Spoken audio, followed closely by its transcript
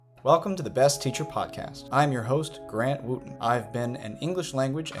Welcome to the Best Teacher Podcast. I'm your host, Grant Wooten. I've been an English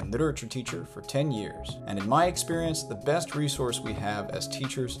language and literature teacher for 10 years, and in my experience, the best resource we have as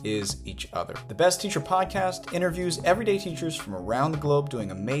teachers is each other. The Best Teacher Podcast interviews everyday teachers from around the globe doing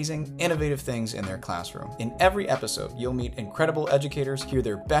amazing, innovative things in their classroom. In every episode, you'll meet incredible educators, hear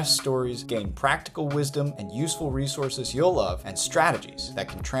their best stories, gain practical wisdom and useful resources you'll love, and strategies that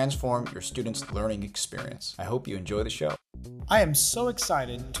can transform your students' learning experience. I hope you enjoy the show. I am so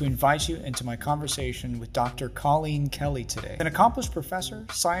excited to invite you into my conversation with Dr. Colleen Kelley today. An accomplished professor,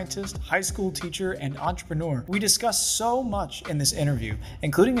 scientist, high school teacher, and entrepreneur. We discuss so much in this interview,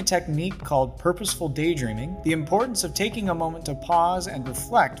 including a technique called Purposeful Daydreaming, the importance of taking a moment to pause and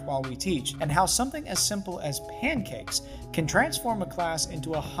reflect while we teach, and how something as simple as pancakes can transform a class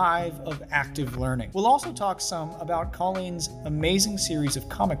into a hive of active learning. We'll also talk some about Colleen's amazing series of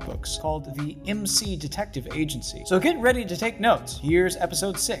comic books called the MC Detective Agency. So get ready to take notes. Here's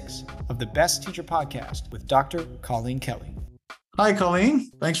episode 6 of the Best Teacher Podcast with Dr. Colleen Kelley. Hi,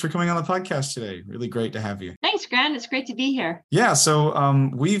 Colleen. Thanks for coming on the podcast today. Really great to have you. Thanks, Grant. It's great to be here. Yeah, so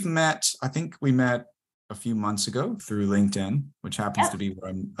we've met, I think we met a few months ago through LinkedIn, which happens to be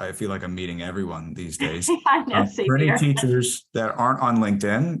where I feel like I'm meeting everyone these days. I know, For any teachers that aren't on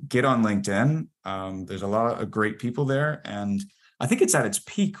LinkedIn, get on LinkedIn. There's a lot of great people there, and I think it's at its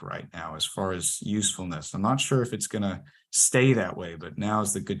peak right now as far as usefulness. I'm not sure if it's going to stay that way, but now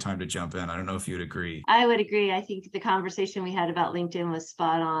is the good time to jump in. I don't know if you'd agree. I would agree. I think the conversation we had about LinkedIn was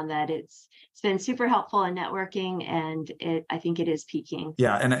spot on, that it's been super helpful in networking, and I think it is peaking.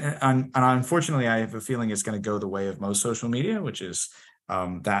 Yeah, and unfortunately, I have a feeling it's going to go the way of most social media, which is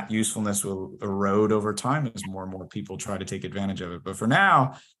that usefulness will erode over time as more and more people try to take advantage of it. But for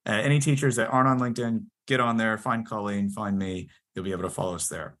now, any teachers that aren't on LinkedIn, get on there, find Colleen, find me. You'll be able to follow us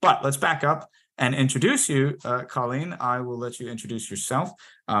there. But let's back up and introduce you, Colleen. I will let you introduce yourself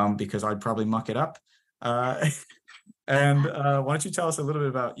because I'd probably muck it up. And why don't you tell us a little bit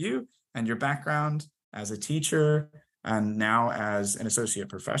about you and your background as a teacher and now as an associate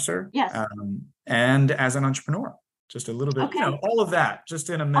professor, yes, and as an entrepreneur. Just a little bit, okay. All of that, just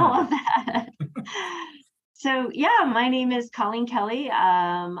in a minute. All of that. So yeah, my name is Colleen Kelley.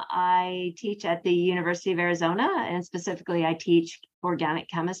 I teach at the University of Arizona, and specifically I teach organic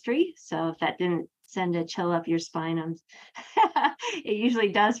chemistry. So if that didn't send a chill up your spine, it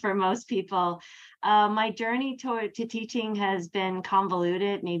usually does for most people. My journey to teaching has been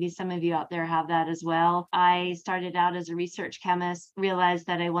convoluted. Maybe some of you out there have that as well. I started out as a research chemist, realized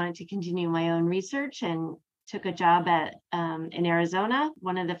that I wanted to continue my own research, and took a job in Arizona.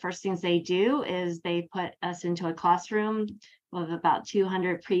 One of the first things they do is they put us into a classroom with about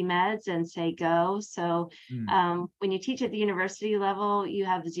 200 pre-meds and say, go. So when you teach at the university level, you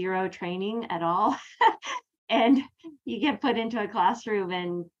have zero training at all. And you get put into a classroom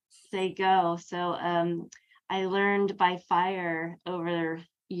and say, go. So I learned by fire over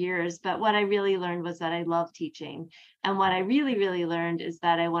years, but what I really learned was that I love teaching. And what I really, really learned is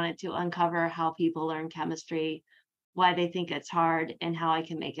that I wanted to uncover how people learn chemistry, why they think it's hard, and how I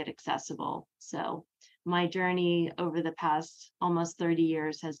can make it accessible. So my journey over the past almost 30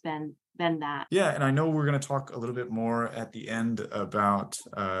 years has been that. Yeah, and I know we're going to talk a little bit more at the end about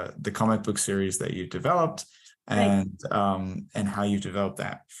the comic book series that you've developed, and how you developed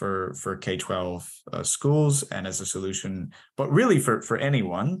that for K-12 schools and as a solution, but really for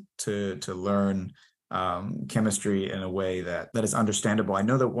anyone to learn chemistry in a way that is understandable. I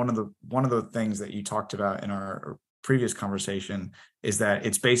know that one of the things that you talked about in our previous conversation is that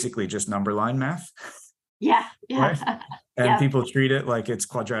it's basically just number line math. Yeah. Right? And people treat it like it's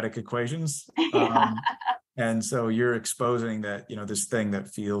quadratic equations. And so you're exposing that, this thing that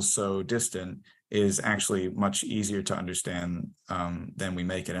feels so distant is actually much easier to understand than we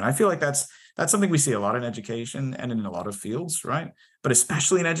make it. And I feel like that's something we see a lot in education and in a lot of fields, right? But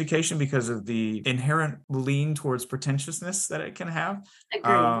especially in education because of the inherent lean towards pretentiousness that it can have,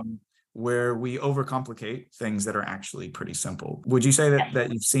 where we overcomplicate things that are actually pretty simple. Would you say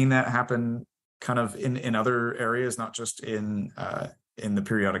that you've seen that happen kind of in other areas, not just in the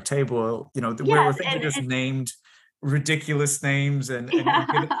periodic table, where things are just named ridiculous names and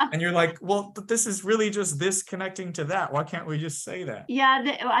you're like, well, this is really just this connecting to that. Why can't we just say that?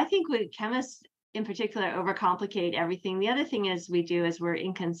 I think with chemists in particular overcomplicate everything. The other thing we're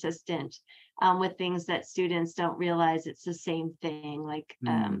inconsistent with things that students don't realize it's the same thing. Like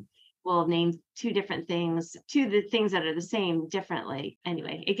will name two different things, the things that are the same differently.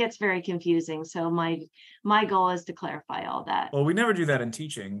 Anyway, it gets very confusing. So my goal is to clarify all that. Well, we never do that in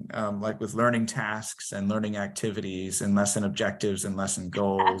teaching, like with learning tasks and learning activities and lesson objectives and lesson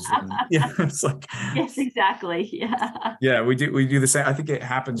goals. And yeah, it's like, yes, exactly. Yeah. Yeah, we do the same. I think it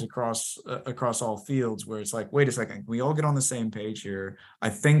happens across all fields where it's like, wait a second, we all get on the same page here. I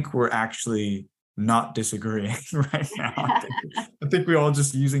think we're actually not disagreeing right now. I think we're all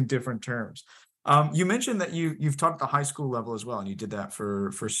just using different terms. You mentioned that you've taught at the high school level as well, and you did that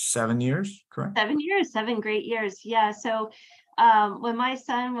for 7 years, correct? 7 years, 7 great years. Yeah. So when my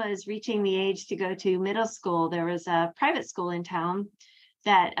son was reaching the age to go to middle school, there was a private school in town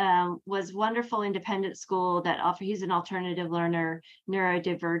that was wonderful independent school that he's an alternative learner,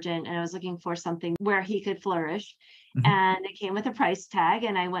 neurodivergent, and I was looking for something where he could flourish. And it came with a price tag,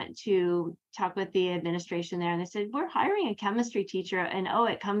 and I went to talk with the administration there, and they said, we're hiring a chemistry teacher, and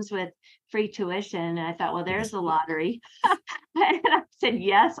it comes with free tuition. And I thought, well, there's the lottery. And I said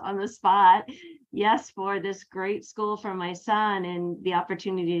yes on the spot, yes, for this great school for my son and the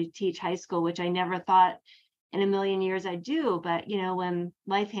opportunity to teach high school, which I never thought in a million years I'd do. But when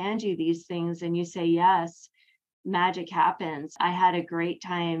life hands you these things and you say yes, magic happens. I had a great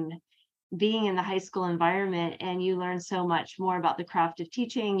time being in the high school environment, and you learn so much more about the craft of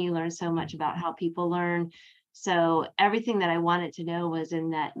teaching. You learn so much about how people learn. So everything that I wanted to know was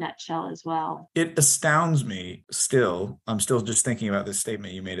in that nutshell as well. It astounds me still. I'm still just thinking about this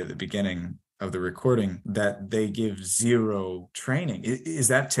statement you made at the beginning of the recording, that they give zero training. Is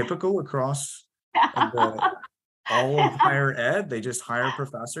that typical across all of higher ed? They just hire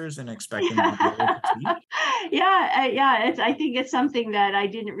professors and expect them to be able to teach? Yeah. I think it's something that I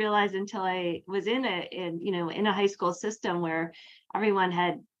didn't realize until I was in a high school system where everyone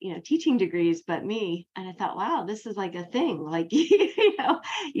had teaching degrees but me, and I thought, wow, this is like a thing. Like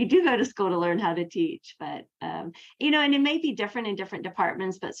you do go to school to learn how to teach, but and it may be different in different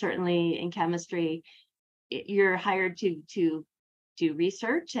departments, but certainly in chemistry, you're hired to do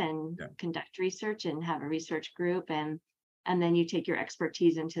research and conduct research and have a research group, and then you take your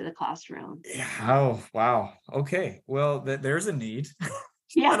expertise into the classroom. Yeah. Oh, wow. Okay. Well, there's a need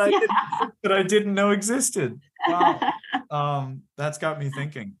that I didn't know existed. Wow. That's got me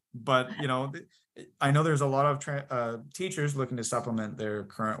thinking. But I know there's a lot of teachers looking to supplement their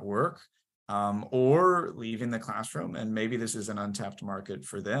current work, or leaving the classroom, and maybe this is an untapped market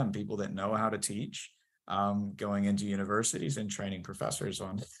for them. People that know how to teach, going into universities and training professors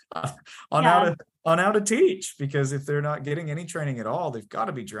on how to teach, because if they're not getting any training at all, they've got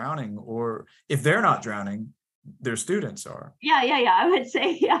to be drowning, or if they're not drowning, their students are. Yeah, I would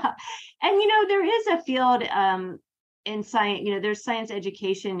say, yeah. And there is a field in science, there's science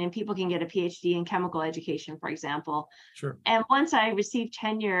education, and people can get a PhD in chemical education, for example. Sure. And once I received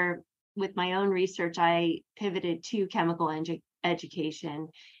tenure with my own research, I pivoted to chemical education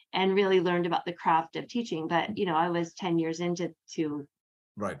and really learned about the craft of teaching. But I was 10 years into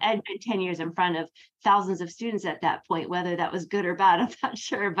right, and 10 years in front of thousands of students at that point. Whether that was good or bad, I'm not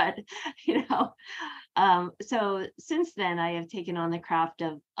sure. But so since then, I have taken on the craft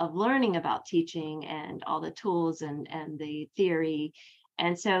of learning about teaching and all the tools and the theory.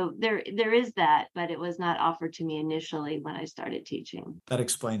 And so there is that, but it was not offered to me initially when I started teaching. That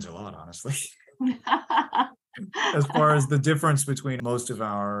explains a lot, honestly. As far as the difference between most of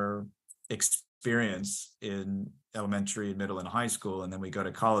our experience in elementary, middle, and high school, and then we go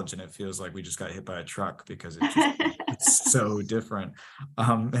to college and it feels like we just got hit by a truck because it's so different.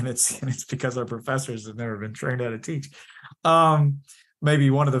 And it's because our professors have never been trained how to teach.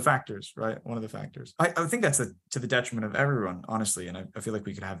 Maybe one of the factors, right? One of the factors. I think that's to the detriment of everyone, honestly. And I feel like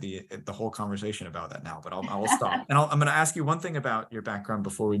we could have the whole conversation about that now, but I'll stop. And I'm going to ask you one thing about your background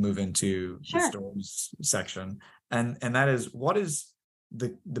before we move into the stories section. And that is, what is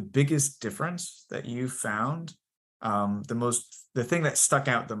the biggest difference that you found, the thing that stuck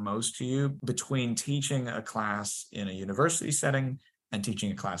out the most to you between teaching a class in a university setting and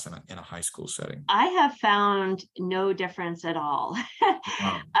teaching a class in a high school setting? I have found no difference at all.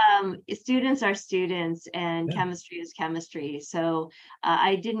 Wow. Students are students, and chemistry is chemistry. So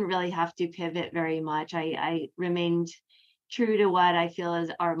I didn't really have to pivot very much. I remained true to what I feel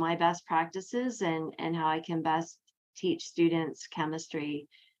are my best practices and how I can best teach students chemistry.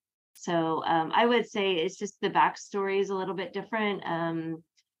 So I would say it's just the backstory is a little bit different.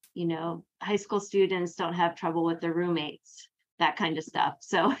 High school students don't have trouble with their roommates, that kind of stuff.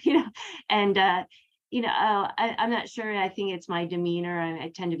 So, and, I'm not sure. I think it's my demeanor.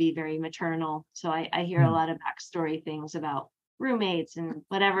 I tend to be very maternal. So I hear a lot of backstory things about roommates and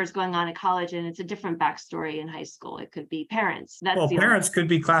whatever's going on at college. And it's a different backstory in high school. It could be parents. Well, parents could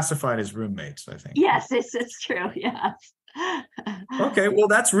be classified as roommates, I think. Yes, it's true. Yes. Okay, well,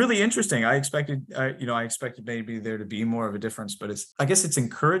 that's really interesting. I expected maybe there to be more of a difference, but I guess it's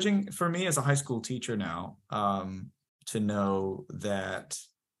encouraging for me as a high school teacher now, to know that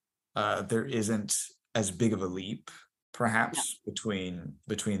there isn't as big of a leap, perhaps, between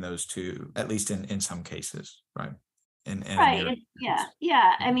those two, at least in some cases, right? Right.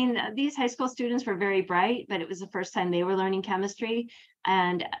 Yeah. I mean, these high school students were very bright, but it was the first time they were learning chemistry.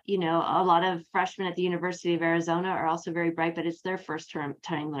 And, a lot of freshmen at the University of Arizona are also very bright, but it's their first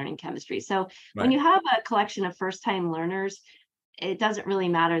time learning chemistry. So when you have a collection of first time learners, it doesn't really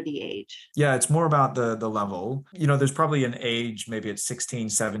matter the age. Yeah, it's more about the level. There's probably an age, maybe it's 16,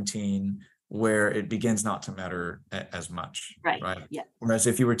 17, where it begins not to matter as much. Right. Yeah. Whereas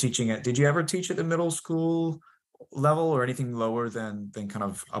if you were teaching it, did you ever teach at the middle school level or anything lower than kind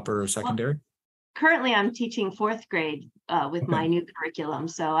of upper secondary? Well, currently I'm teaching fourth grade with my new curriculum.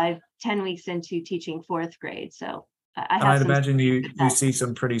 So I'm 10 weeks into teaching fourth grade. So I'd imagine you see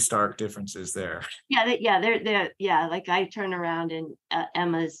some pretty stark differences there. Yeah, like I turn around and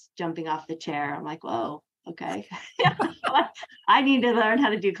Emma's jumping off the chair. I'm like, whoa, okay. I need to learn how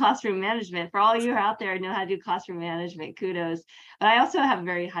to do classroom management. For all you out there who know how to do classroom management, kudos. But I also have a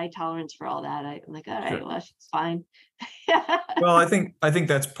very high tolerance for all that. I'm like, all right, sure. Well, she's fine. Well, I think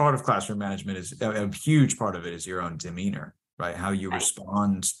that's part of classroom management. Is a huge part of it is your own demeanor, right? How you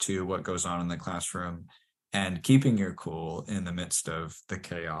respond to what goes on in the classroom, and keeping your cool in the midst of the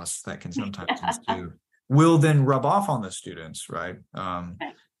chaos that can sometimes ensue will then rub off on the students, right? And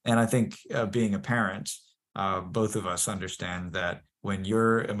I think being a parent, both of us understand that when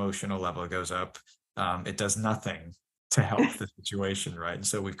your emotional level goes up, it does nothing to help the situation, right? And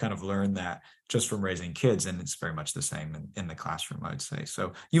so we've kind of learned that just from raising kids, and it's very much the same in the classroom, I'd say.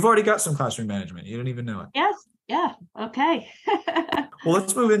 So you've already got some classroom management. You don't even know it. Yes. Yeah. Okay. Well,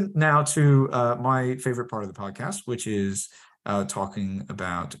 let's move in now to my favorite part of the podcast, which is talking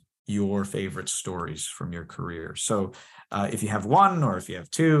about your favorite stories from your career. So if you have one, or if you have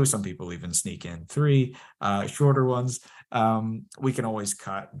two, some people even sneak in three shorter ones. We can always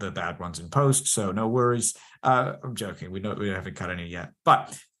cut the bad ones in post, so no worries. I'm joking. We haven't cut any yet.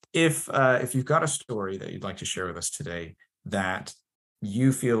 But if you've got a story that you'd like to share with us today that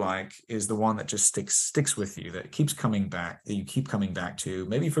you feel like is the one that just sticks with you, that keeps coming back, that you keep coming back to,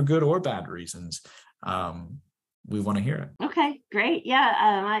 maybe for good or bad reasons, we want to hear it. Okay, great.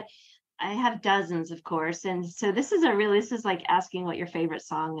 Yeah, I have dozens, of course. And so this is like asking what your favorite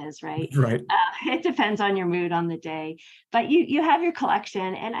song is, right? Right. It depends on your mood on the day, but you have your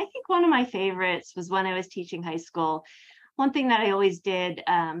collection. And I think one of my favorites was when I was teaching high school. One thing that I always did,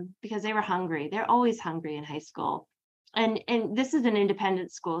 because they were hungry, they're always hungry in high school. And this is an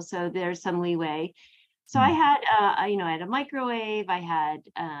independent school, so there's some leeway. So I had, I had a microwave, I had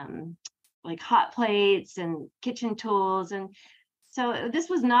like hot plates and kitchen tools. And so this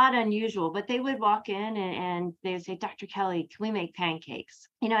was not unusual, but they would walk in and they would say, Dr. Kelley, can we make pancakes?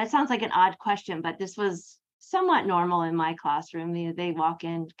 It sounds like an odd question, but this was somewhat normal in my classroom. They walk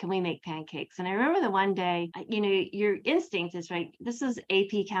in, can we make pancakes? And I remember the one day, your instinct is right. This is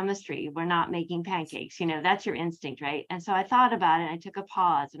AP chemistry. We're not making pancakes. That's your instinct, right? And so I thought about it. I took a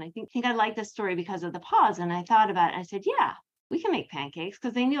pause, and I think I like this story because of the pause. And I thought about it. And I said, yeah, we can make pancakes,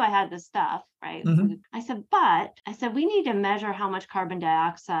 because they knew I had the stuff, right? Mm-hmm. I said, we need to measure how much carbon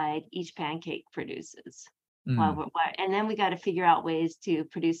dioxide each pancake produces. And then we got to figure out ways to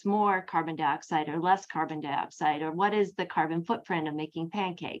produce more carbon dioxide or less carbon dioxide, or what is the carbon footprint of making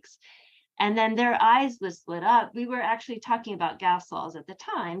pancakes. And then their eyes was lit up. We were actually talking about gas laws at the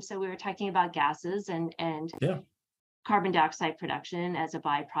time. So we were talking about gases and carbon dioxide production as a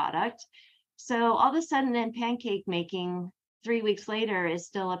byproduct. So all of a sudden, then pancake making 3 weeks later is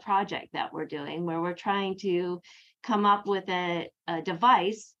still a project that we're doing, where we're trying to come up with a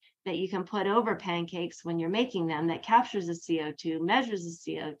device that you can put over pancakes when you're making them that captures the CO2, measures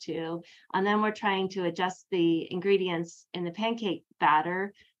the CO2, and then we're trying to adjust the ingredients in the pancake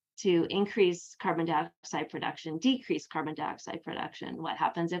batter to increase carbon dioxide production, decrease carbon dioxide production. What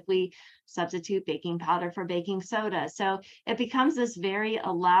happens if we substitute baking powder for baking soda? So it becomes this very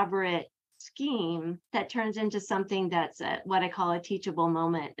elaborate scheme that turns into something that's what I call a teachable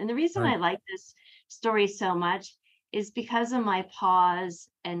moment. And the reason I like this story so much is because of my pause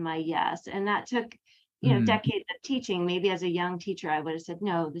and my yes. And that took, decades of teaching. Maybe as a young teacher, I would have said,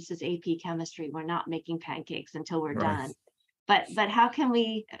 no, this is AP chemistry. We're not making pancakes until we're done. but how can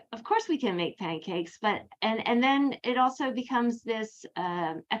we, of course we can make pancakes, but and then it also becomes this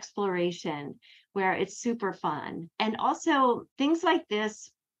exploration where it's super fun. And also things like this,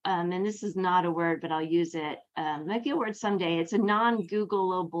 and this is not a word, but I'll use it, might be a word someday. It's a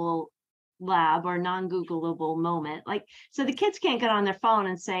non-Googleable lab or non-Googleable moment. Like, so the kids can't get on their phone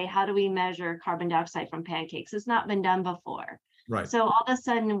and say, how do we measure carbon dioxide from pancakes? It's not been done before. Right. So all of a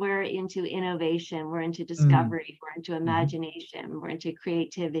sudden we're into innovation, we're into discovery, we're into imagination, we're into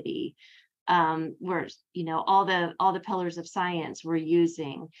creativity. We're, all the pillars of science we're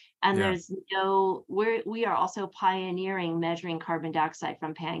using. And there's we are also pioneering measuring carbon dioxide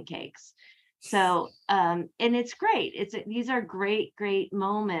from pancakes. So, and it's great. These are great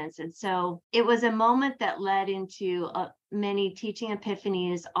moments. And so it was a moment that led into many teaching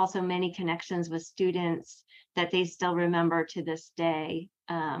epiphanies, also many connections with students that they still remember to this day,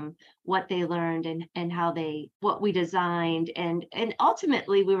 what they learned and what we designed. And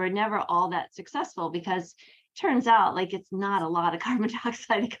ultimately we were never all that successful, because turns out like it's not a lot of carbon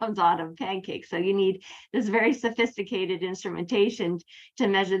dioxide that comes out of pancakes. So you need this very sophisticated instrumentation to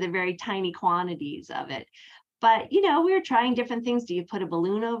measure the very tiny quantities of it. But, we were trying different things. Do you put a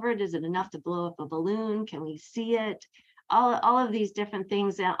balloon over it? Is it enough to blow up a balloon? Can we see it? All of these different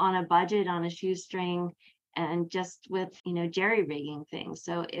things on a budget, on a shoestring, and just with, jerry rigging things.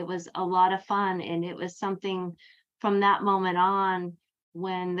 So it was a lot of fun. And it was something from that moment on,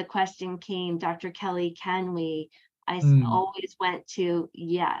 when the question came, Dr. Kelley, can we? I always went to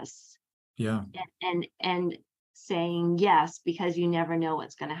yes. Yeah. And saying yes, because you never know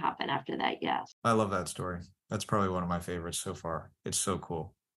what's going to happen after that yes. I love that story. That's probably one of my favorites so far. It's so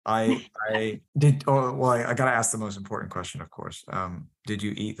cool. I did. Oh, well, I got to ask the most important question, of course. Did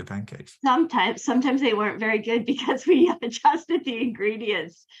you eat the pancakes? Sometimes they weren't very good because we adjusted the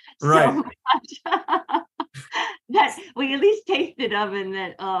ingredients right. so much that we at least tasted them, and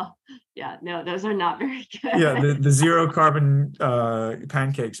then no, those are not very good. Yeah, the zero carbon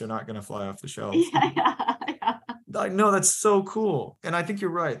pancakes are not going to fly off the shelf. Yeah. No, that's so cool, and I think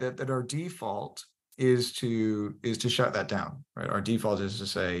you're right that our default is to shut that down, right? Our default is to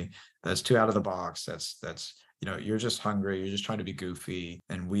say that's too out of the box. That's you're just hungry, you're just trying to be goofy,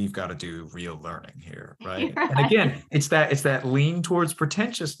 and we've got to do real learning here, right? And again, it's that lean towards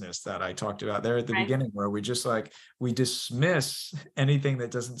pretentiousness that I talked about there at the beginning, where we just we dismiss anything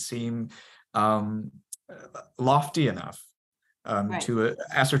that doesn't seem lofty enough to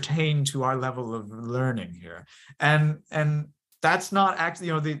ascertain to our level of learning here, and that's not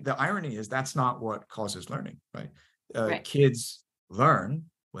actually, the irony is that's not what causes learning, right? Kids learn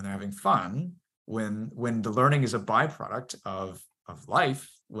when they're having fun, when the learning is a byproduct of life,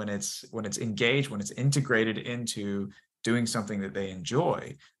 when it's engaged, when it's integrated into doing something that they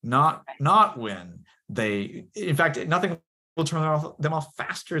enjoy, not when in fact, nothing will turn them off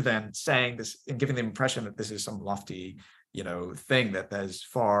faster than saying this and giving the impression that this is some lofty, thing that is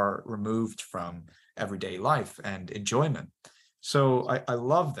far removed from everyday life and enjoyment. So I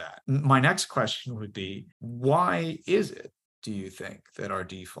love that. My next question would be, why is it, do you think, that our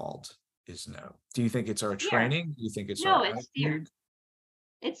default is no? Do you think it's our training? Do you think it's our it's fear.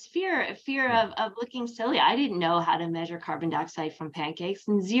 It's fear of looking silly. I didn't know how to measure carbon dioxide from pancakes,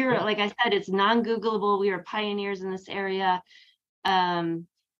 and zero, like I said, it's non-Googleable. We were pioneers in this area.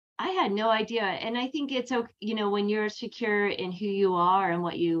 I had no idea. And I think it's okay, when you're secure in who you are and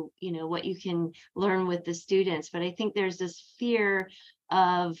what you can learn with the students. But I think there's this fear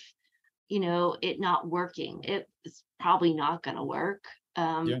of, it not working. It's probably not going to work,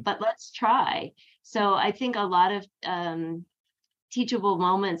 but let's try. So I think a lot of teachable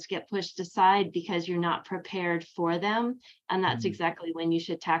moments get pushed aside because you're not prepared for them. And that's exactly when you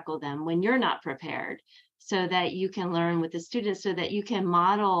should tackle them, when you're not prepared, so that you can learn with the students, so that you can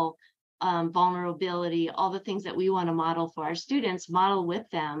model vulnerability, all the things that we want to model for our students, model with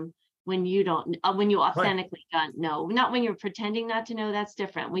them when you don't, when you authentically don't know, not when you're pretending not to know. That's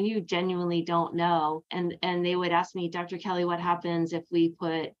different. When you genuinely don't know. And they would ask me, Dr. Kelley, what happens if we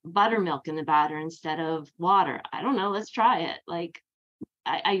put buttermilk in the batter instead of water? I don't know. Let's try it. Like,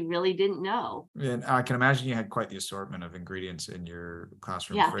 I really didn't know. And I can imagine you had quite the assortment of ingredients in your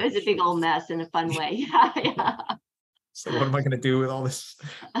classroom. Yeah, it was a big old mess in a fun way. Yeah. So what am I going to do with all this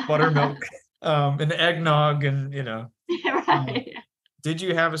buttermilk and eggnog and, Right. Did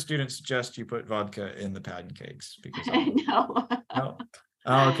you have a student suggest you put vodka in the pancakes? Because No. No.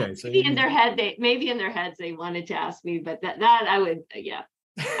 Oh, okay. So maybe in their heads they wanted to ask me, but that I would, yeah.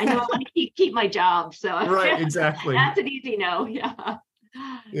 I know I want to keep my job, so right, exactly. That's an easy no.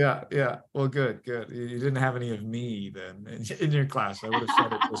 Yeah. Yeah. Well, good. You didn't have any of me then in your class. I would have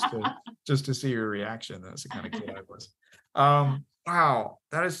said it just to see your reaction. That's the kind of kid I was. Wow,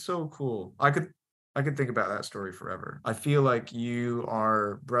 that is so cool. I could think about that story forever. I feel like you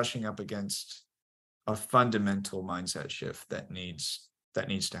are brushing up against a fundamental mindset shift that needs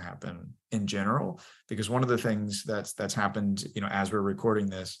to happen in general, because one of the things that's happened, as we're recording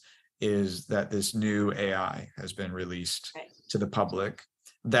this, is that this new AI has been released Right. to the public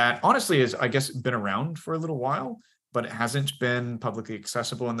that honestly is, I guess, been around for a little while, but it hasn't been publicly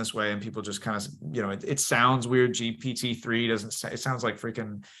accessible in this way. And people just kind of, it sounds weird. GPT-3 doesn't say, it sounds like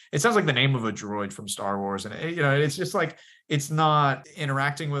the name of a droid from Star Wars. And it's just like, it's not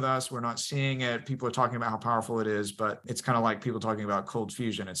interacting with us. We're not seeing it. People are talking about how powerful it is, but it's kind of like people talking about cold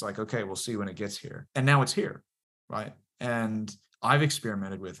fusion. It's like, okay, we'll see when it gets here. And now it's here, right? And I've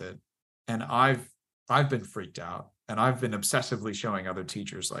experimented with it, and I've been freaked out. And I've been obsessively showing other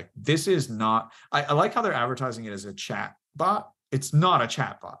teachers, like, this is not, I like how they're advertising it as a chat bot. It's not a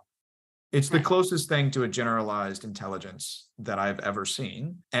chat bot. It's the closest thing to a generalized intelligence that I've ever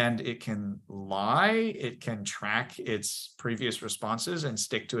seen. And it can lie, it can track its previous responses and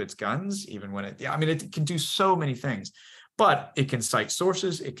stick to its guns, even when it can do so many things. But it can cite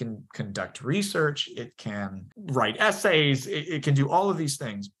sources, it can conduct research, it can write essays, it can do all of these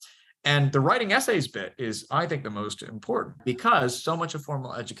things. And the writing essays bit is, I think, the most important, because so much of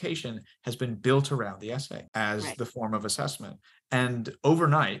formal education has been built around the essay as the form of assessment. And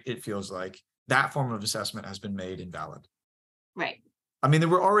overnight, it feels like that form of assessment has been made invalid. Right. I mean, there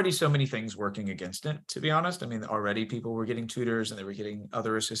were already so many things working against it, to be honest. I mean, already people were getting tutors and they were getting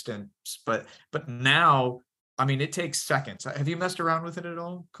other assistants, but now, I mean, it takes seconds. Have you messed around with it at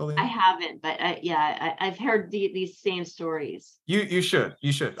all, Colleen? I haven't, but I've heard these same stories. You should.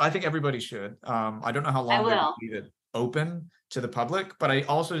 I think everybody should. I don't know how long they will leave it open to the public, but I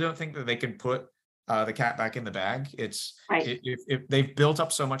also don't think that they can put the cat back in the bag. It's if they've built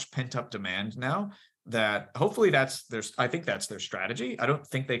up so much pent up demand now that hopefully I think that's their strategy. I don't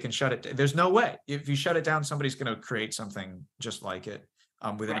think they can shut it. There's no way. If you shut it down, somebody's going to create something just like it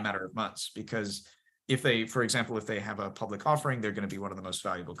within a matter of months, because if they, for example, if they have a public offering, they're going to be one of the most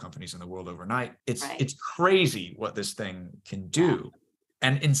valuable companies in the world overnight. It's crazy what this thing can do.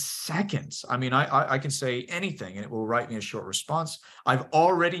 And in seconds, I mean, I can say anything and it will write me a short response. I've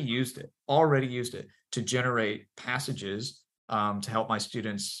already used it to generate passages to help my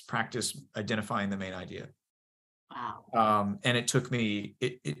students practice identifying the main idea. Wow. And it took me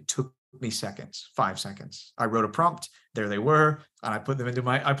seconds, 5 seconds. I wrote a prompt, there they were, and I put them into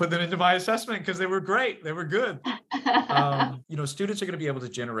my assessment because they were great. They were good. Students are going to be able to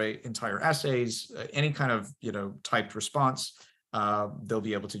generate entire essays, any kind of, typed response. They'll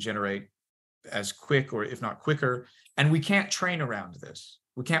be able to generate as quick, or if not quicker. And we can't train around this.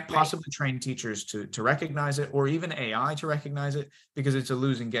 We can't possibly train teachers to recognize it, or even AI to recognize it, because it's a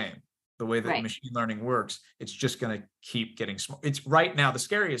losing game. The way that machine learning works, it's just going to keep getting smart. It's right now, the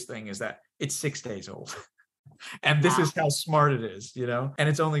scariest thing is that it's 6 days old. And this is how smart it is, and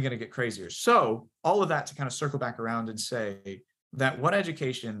it's only going to get crazier. So all of that to kind of circle back around and say that what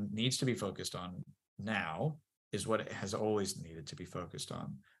education needs to be focused on now is what it has always needed to be focused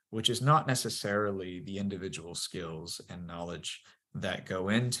on, which is not necessarily the individual skills and knowledge that go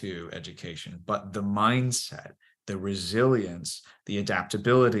into education, but the mindset, the resilience, the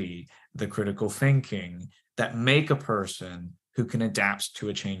adaptability, the critical thinking that make a person who can adapt to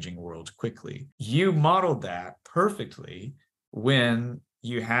a changing world quickly. You modeled that perfectly when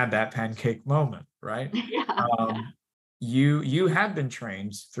you had that pancake moment, right? You had been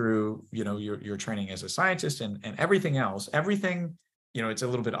trained through, your training as a scientist and everything else. Everything, it's a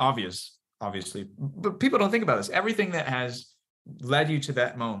little bit obvious, obviously, but people don't think about this. Everything that has led you to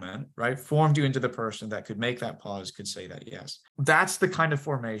that moment, right, formed you into the person that could make that pause, could say that yes. That's the kind of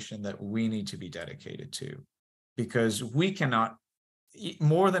formation that we need to be dedicated to, because we cannot,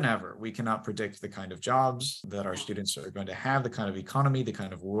 more than ever, we cannot predict the kind of jobs that our students are going to have, the kind of economy, the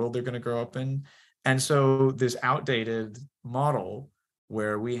kind of world they're going to grow up in. And so this outdated model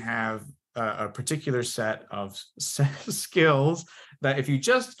where we have a particular set of skills that if you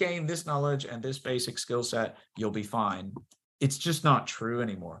just gain this knowledge and this basic skill set, you'll be fine. It's just not true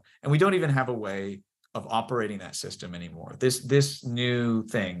anymore. And we don't even have a way of operating that system anymore. This new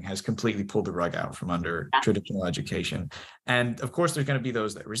thing has completely pulled the rug out from under traditional education. And of course, there's going to be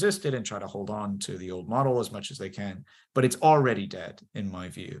those that resist it and try to hold on to the old model as much as they can, but it's already dead in my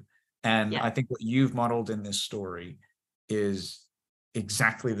view. And I think what you've modeled in this story is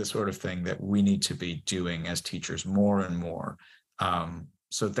exactly the sort of thing that we need to be doing as teachers more and more.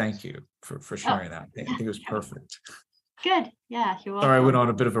 So thank you for sharing that. I think it was perfect. Good. Yeah, you're welcome. Sorry, I went on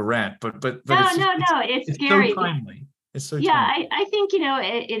a bit of a rant, but it's scary. So timely. It's so timely. timely. I think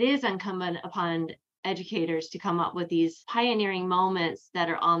it is incumbent upon educators to come up with these pioneering moments that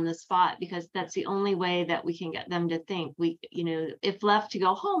are on the spot, because that's the only way that we can get them to think. We, if left to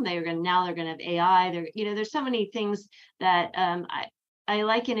go home, they're going to have AI. There's so many things that I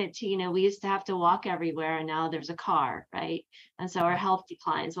liken it to, we used to have to walk everywhere and now there's a car, right? And so our health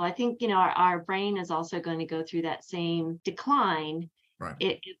declines. Well, I think, our brain is also going to go through that same decline, right,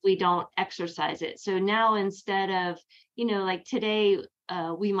 if we don't exercise it. So now instead of, like today,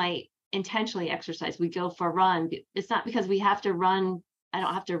 we might intentionally exercise. We go for a run. It's not because we have to run. I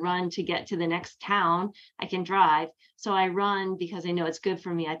don't have to run to get to the next town. I can drive. So I run because I know it's good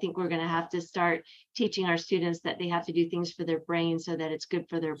for me. I think we're going to have to start teaching our students that they have to do things for their brain so that it's good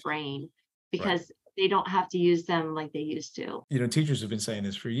for their brain, because they don't have to use them like they used to. Teachers have been saying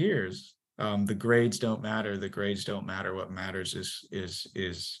this for years. The grades don't matter. The grades don't matter. What matters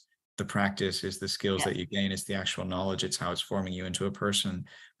is the practice, is the skills that you gain, is the actual knowledge. It's how it's forming you into a person.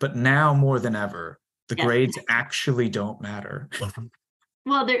 But now more than ever, the grades actually don't matter.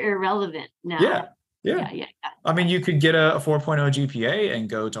 Well, they're irrelevant now. Yeah. I mean, you could get a 4.0 GPA and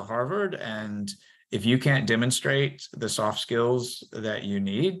go to Harvard, and if you can't demonstrate the soft skills that you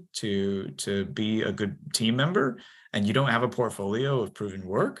need to be a good team member, and you don't have a portfolio of proven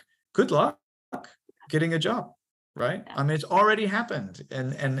work, good luck getting a job, right? I mean, it's already happened,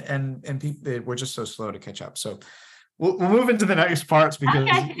 and people, we're just so slow to catch up. So we'll move into the next parts because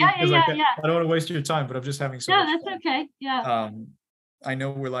I don't want to waste your time, but I'm just having so much that's fun. Okay. Yeah. I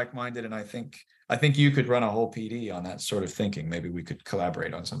know we're like-minded, and I think you could run a whole PD on that sort of thinking. Maybe we could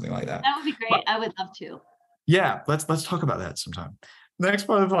collaborate on something like that. That would be great. But I would love to. Yeah, let's talk about that sometime. The next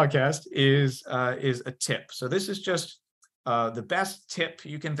part of the podcast is a tip. So this is just the best tip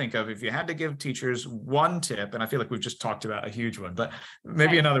you can think of. If you had to give teachers one tip, and I feel like we've just talked about a huge one, but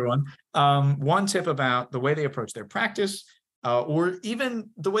maybe another one. One tip about the way they approach their practice, or even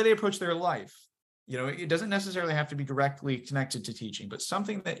the way they approach their life. It doesn't necessarily have to be directly connected to teaching, but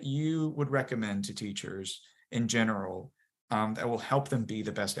something that you would recommend to teachers in general that will help them be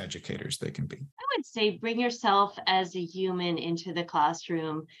the best educators they can be. I would say bring yourself as a human into the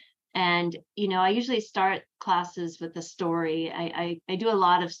classroom. And, I usually start classes with a story. I do a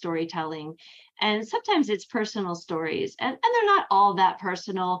lot of storytelling, and sometimes it's personal stories, and they're not all that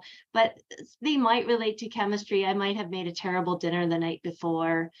personal, but they might relate to chemistry. I might have made a terrible dinner the night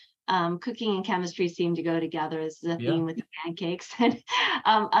before. Cooking and chemistry seem to go together as the theme with the pancakes and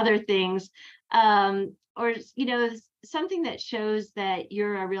other things, or something that shows that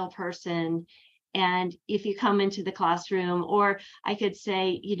you're a real person. And if you come into the classroom, or I could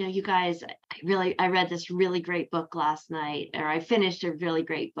say, you guys, I read this really great book last night, or I finished a really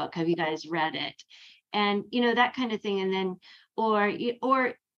great book. Have you guys read it? And that kind of thing. And then,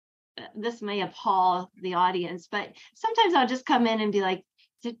 or this may appall the audience, but sometimes I'll just come in and be like,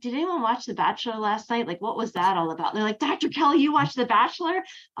 did anyone watch The Bachelor last night? Like, what was that all about? They're like, Dr. Kelley, you watched The Bachelor?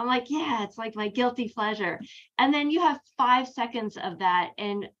 I'm like, yeah, it's like my guilty pleasure. And then you have 5 seconds of that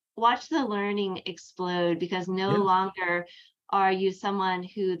and watch the learning explode, because no longer are you someone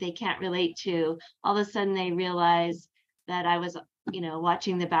who they can't relate to. All of a sudden they realize that I was,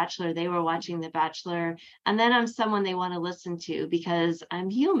 watching The Bachelor, they were watching The Bachelor. And then I'm someone they want to listen to because I'm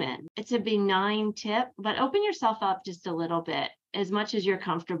human. It's a benign tip, but open yourself up just a little bit, as much as you're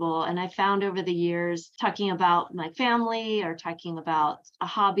comfortable. And I found over the years, talking about my family or talking about a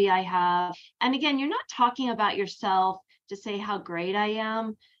hobby I have. And again, you're not talking about yourself to say how great I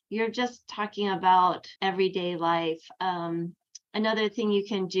am. You're just talking about everyday life. Another thing you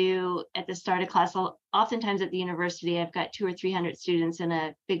can do at the start of class, oftentimes at the university, I've got 200 or 300 students in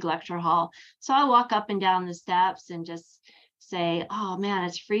a big lecture hall. So I walk up and down the steps and just say, oh man,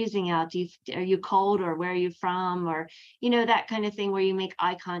 it's freezing out. Are you cold, or where are you from? Or, that kind of thing, where you make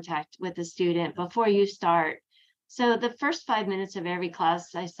eye contact with the student before you start. So the first 5 minutes of every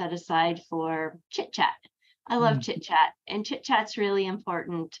class I set aside for chit chat. I love chit chat, and chit chat's really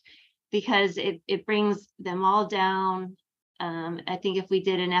important because it brings them all down. I think if we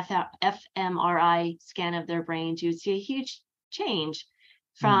did an fMRI scan of their brains, you'd see a huge change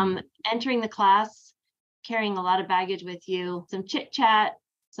from entering the class, carrying a lot of baggage with you, some chit chat,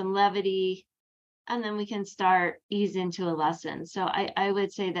 some levity, and then we can start ease into a lesson. So I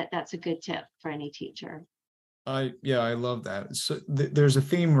would say that that's a good tip for any teacher. I love that. So there's a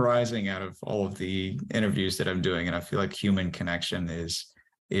theme rising out of all of the interviews that I'm doing, and I feel like human connection is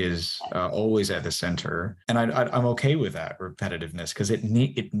always at the center, and I'm okay with that repetitiveness, because it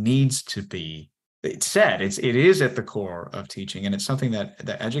needs to be. It is at the core of teaching, and it's something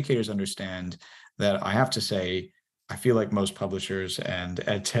that educators understand. That I have to say, I feel like most publishers and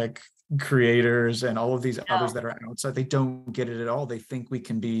ed tech creators and all of these others that are outside, they don't get it at all. They think we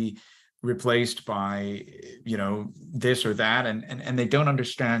can be replaced by, this or that, and they don't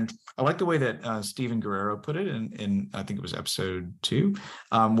understand. I like the way that Stephen Guerrero put it in I think it was episode 2,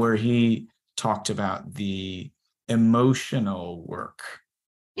 where he talked about the emotional work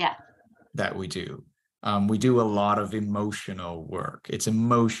that we do. We do a lot of emotional work. It's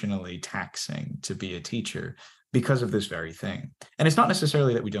emotionally taxing to be a teacher because of this very thing. And it's not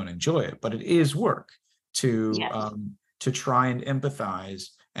necessarily that we don't enjoy it, but it is work to try and empathize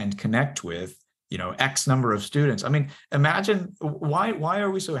and connect with, X number of students. I mean, imagine why are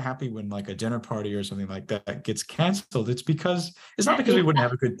we so happy when like a dinner party or something like that gets canceled? It's not because we wouldn't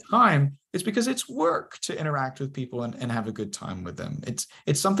have a good time. It's because it's work to interact with people and have a good time with them.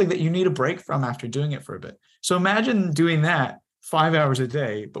 It's something that you need a break from after doing it for a bit. So imagine doing that 5 hours a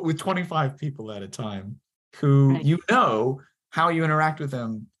day, but with 25 people at a time who, how you interact with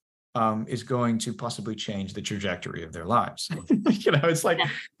them is going to possibly change the trajectory of their lives. It's like,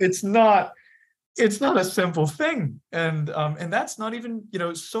 it's not a simple thing. And that's not even,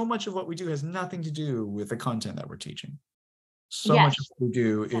 so much of what we do has nothing to do with the content that we're teaching. So much of what we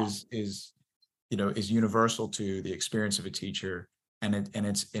do is universal to the experience of a teacher, and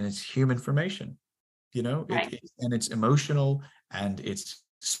it's human formation, and it's emotional, and it's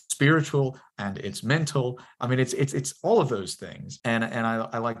spiritual, and it's mental. I mean, it's all of those things. And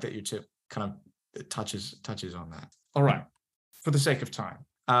I like that your tip kind of touches on that. All right, for the sake of time.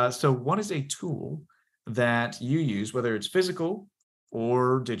 So what is a tool that you use, whether it's physical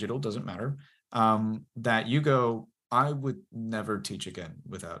or digital, doesn't matter, that you go, I would never teach again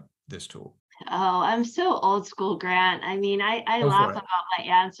without this tool? Oh, I'm so old school, Grant. I mean, I laugh about my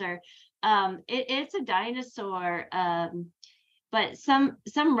answer. It's a dinosaur, but some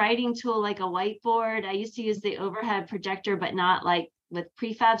writing tool like a whiteboard. I used to use the overhead projector, but not like with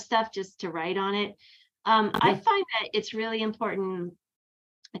prefab stuff, just to write on it. I find that it's really important,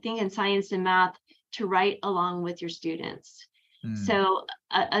 I think in science and math, to write along with your students. So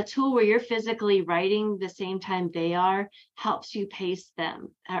a tool where you're physically writing the same time they are helps you pace them,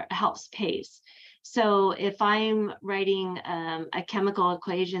 or helps pace. So if I'm writing a chemical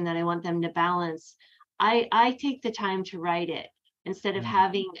equation that I want them to balance, I take the time to write it instead of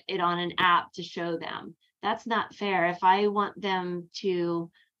having it on an app to show them. That's not fair. If I want them to,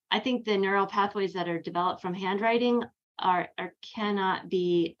 I think the neural pathways that are developed from handwriting are cannot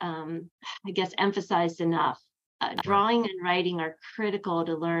be, I guess, emphasized enough. Drawing and writing are critical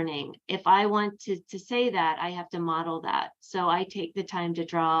to learning. If I want to say that, I have to model that. So I take the time to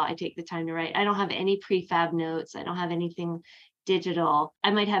draw. I take the time to write. I don't have any prefab notes. I don't have anything digital. I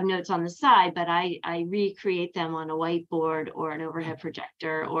might have notes on the side, but I recreate them on a whiteboard or an overhead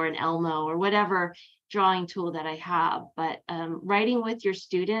projector or an Elmo or whatever drawing tool that I have. But writing with your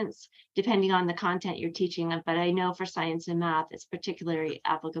students, depending on the content you're teaching, but I know for science and math, it's particularly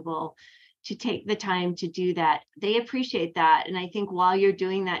applicable to take the time to do that. They appreciate that. And I think while you're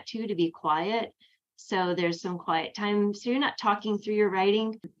doing that too, to be quiet. So there's some quiet time. So you're not talking through your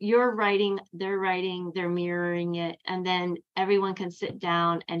writing, you're writing, they're mirroring it. And then everyone can sit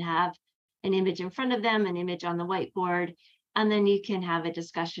down and have an image in front of them, an image on the whiteboard. And then you can have a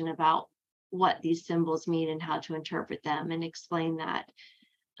discussion about what these symbols mean and how to interpret them and explain that.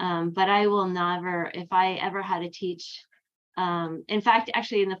 But I will never, if I ever had to teach, in fact,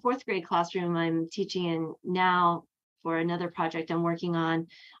 actually in the 4th grade classroom I'm teaching in now for another project I'm working on,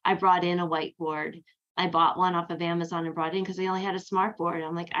 I brought in a whiteboard. I bought one off of Amazon and brought it in because I only had a smart board.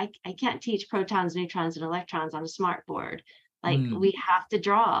 I'm like, I can't teach protons, neutrons, and electrons on a smart board. Like we have to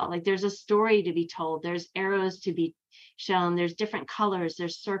draw, like there's a story to be told. There's arrows to be shown. There's different colors,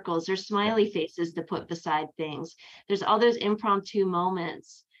 there's circles, there's smiley faces to put beside things. There's all those impromptu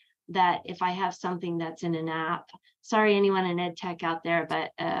moments that if I have something that's in an app, sorry, anyone in ed tech out there,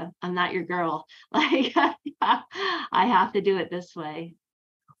 but I'm not your girl. Like I have to do it this way.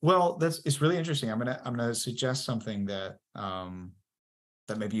 Well, it's really interesting. I'm gonna suggest something that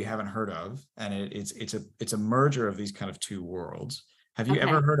that maybe you haven't heard of, and it's a merger of these kind of two worlds. Have you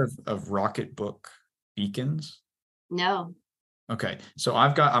ever heard of Rocketbook beacons? No. Okay, so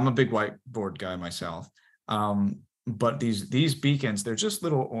I'm a big whiteboard guy myself. But these beacons, they're just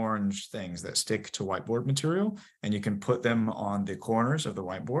little orange things that stick to whiteboard material, and you can put them on the corners of the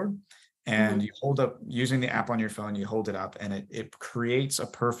whiteboard, and you hold up using the app on your phone, you hold it up, and it creates a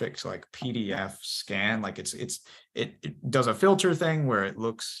perfect like PDF scan. Like it does a filter thing where it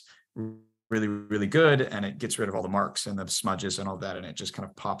looks really, really good, and it gets rid of all the marks and the smudges and all that, and it just kind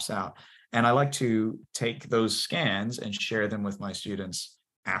of pops out. And I like to take those scans and share them with my students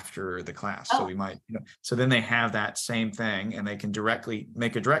after the class. So we might, so then they have that same thing, and they can directly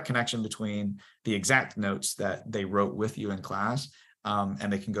make a direct connection between the exact notes that they wrote with you in class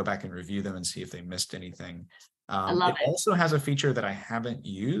and they can go back and review them and see if they missed anything. I love It also has a feature that I haven't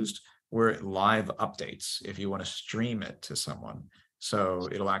used where it live updates if you want to stream it to someone. So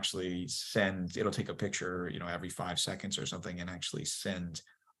it'll actually it'll take a picture, every 5 seconds or something, and actually send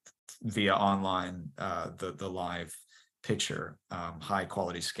via online the live picture, high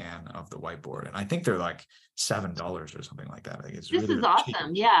quality scan of the whiteboard. And I think they're like $7 or something like that. Like, it's This really, is really awesome.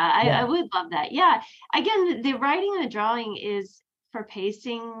 cheap. Yeah, I Yeah. would love that. Yeah. Again, the writing and the drawing is for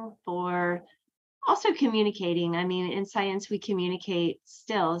pacing, for also communicating. I mean, in science, we communicate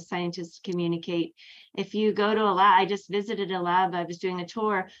still, scientists communicate. If you go to a lab, I just visited a lab, I was doing a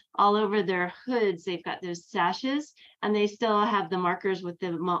tour, all over their hoods, they've got those sashes, and they still have the markers with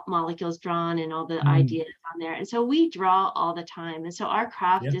the molecules drawn and all the ideas on there. And so we draw all the time. And so our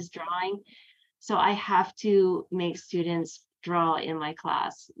craft Yeah. is drawing. So I have to make students draw in my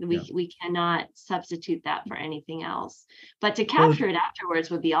class. We cannot substitute that for anything else. But to capture it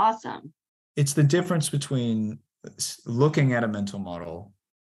afterwards would be awesome. It's the difference between looking at a mental model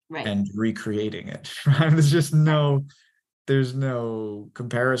Right. and recreating it, right? There's no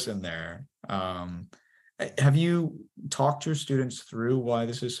comparison there. Have you talked your students through why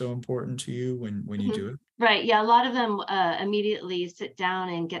this is so important to you when you do it? Right. Yeah. A lot of them immediately sit down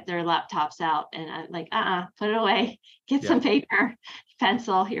and get their laptops out, and I'm like, put it away, get some paper,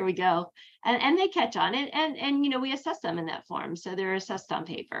 pencil, here we go. And they catch on it. And we assess them in that form. So they're assessed on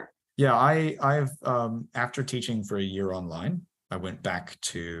paper. Yeah, I've after teaching for a year online, I went back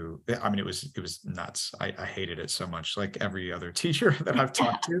to, I mean, it was nuts. I hated it so much, like every other teacher that I've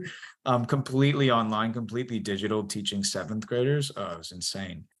talked to, completely online, completely digital, teaching 7th graders. Oh, it was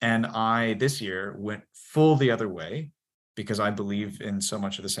insane. And I, this year, went full the other way because I believe in so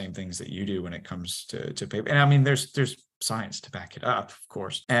much of the same things that you do when it comes to paper. And I mean, there's science to back it up, of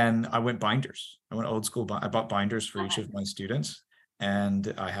course. And I went binders. I went old school. I bought binders for each of my students.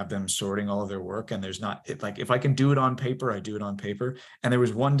 And I have them sorting all of their work, and there's not, like, if I can do it on paper, I do it on paper. And there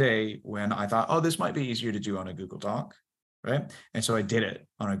was one day when I thought, oh, this might be easier to do on a Google Doc, right? And so I did it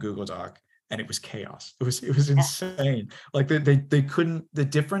on a Google Doc, and it was chaos. It was insane. Like they couldn't, the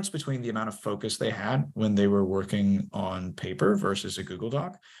difference between the amount of focus they had when they were working on paper versus a Google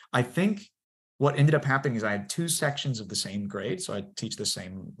Doc. I think what ended up happening is I had 2 sections of the same grade. So I teach the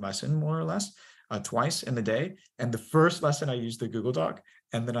same lesson more or less. Twice in the day. And the first lesson I used the Google Doc,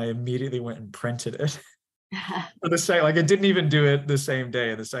 and then I immediately went and printed it for the second, like I didn't even do it the same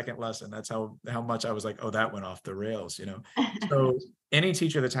day, the second lesson. That's how much I was like, oh, that went off the rails, So any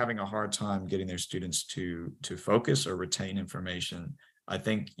teacher that's having a hard time getting their students to focus or retain information, I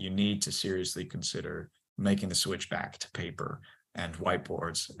think you need to seriously consider making the switch back to paper and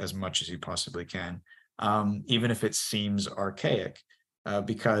whiteboards as much as you possibly can, even if it seems archaic.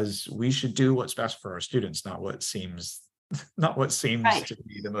 Because we should do what's best for our students, not what seems Right. to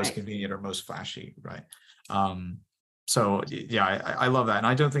be the most convenient or most flashy, right? So yeah, I love that, and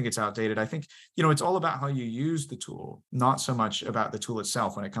I don't think it's outdated. I think it's all about how you use the tool, not so much about the tool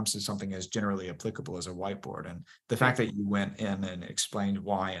itself when it comes to something as generally applicable as a whiteboard. And the fact that you went in and explained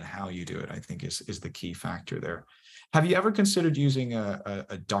why and how you do it, I think is the key factor there. Have you ever considered using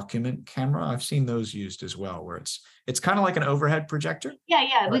a document camera? I've seen those used as well, where it's kind of like an overhead projector.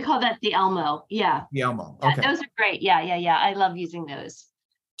 Yeah. We call that the Elmo. Yeah. The Elmo. Yeah, Okay. those are great. Yeah. I love using those.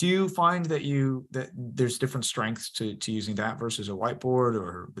 Do you find that there's different strengths to using that versus a whiteboard,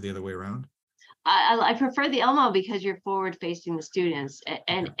 or the other way around? I prefer the Elmo because you're forward facing the students,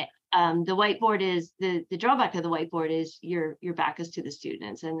 and the whiteboard is the drawback of the whiteboard is your back is to the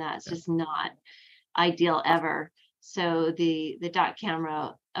students, and that's just not ideal ever. So the dot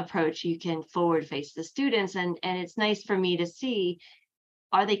camera approach, you can forward face the students, and it's nice for me to see,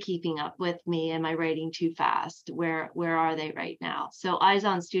 are they keeping up with me? Am I writing too fast? Where are they right now? So eyes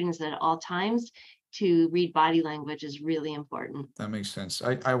on students at all times to read body language is really important. That makes sense.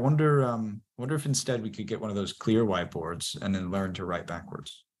 I wonder if instead we could get one of those clear whiteboards and then learn to write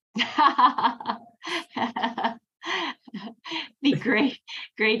backwards. Be great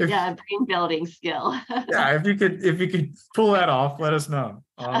brain building skill. Yeah, if you could pull that off, let us know.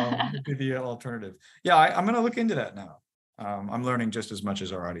 It'd be the alternative. Yeah, I'm going to look into that now. I'm learning just as much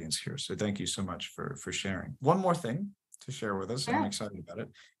as our audience here. So thank you so much for sharing. One more thing to share with us, and I'm excited about it,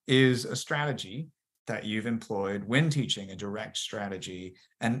 is a strategy that you've employed when teaching, a direct strategy.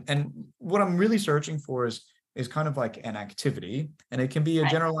 And what I'm really searching for is kind of like an activity, and it can be a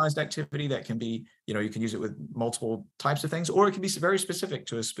generalized activity that can be, you can use it with multiple types of things, or it can be very specific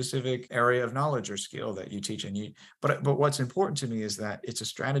to a specific area of knowledge or skill that you teach. But what's important to me is that it's a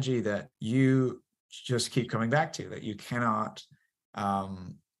strategy that you just keep coming back to, that you cannot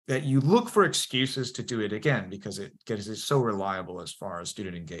that you look for excuses to do it again because it's so reliable as far as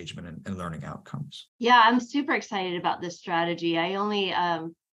student engagement and learning outcomes. Yeah, I'm super excited about this strategy. I only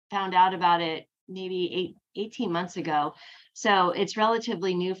found out about it maybe 18 months ago. So it's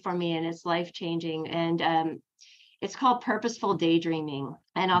relatively new for me and it's life-changing. And it's called Purposeful Daydreaming.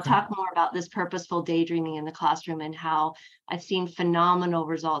 And I'll Okay. talk more about this purposeful daydreaming in the classroom and how I've seen phenomenal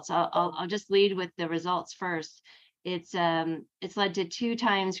results. I'll just lead with the results first. It's led to 2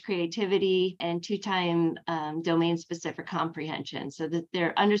 times creativity and 2 times domain specific comprehension, so that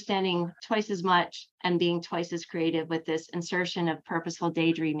they're understanding twice as much and being twice as creative with this insertion of purposeful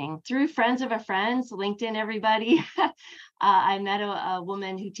daydreaming through friends of a friends. LinkedIn, everybody. I met a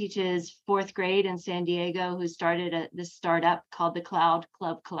woman who teaches 4th grade in San Diego who started this startup called the Cloud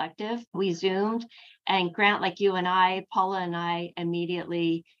Club Collective. We Zoomed, and Grant, like you and I, Paula and I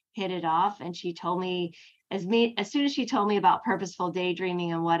immediately hit it off. And she told me, as soon as she told me about purposeful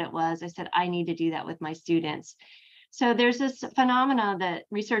daydreaming and what it was, I said, I need to do that with my students. So there's this phenomena that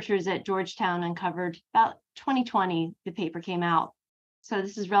researchers at Georgetown uncovered about 2020, the paper came out. So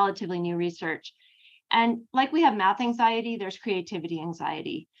this is relatively new research. And like we have math anxiety, there's creativity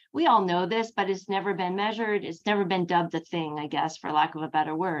anxiety. We all know this, but it's never been measured. It's never been dubbed a thing, I guess, for lack of a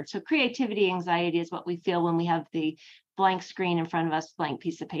better word. So creativity anxiety is what we feel when we have the blank screen in front of us, blank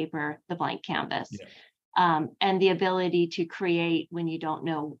piece of paper, the blank canvas. Yeah. And the ability to create when you don't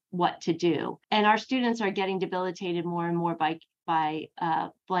know what to do. And our students are getting debilitated more and more by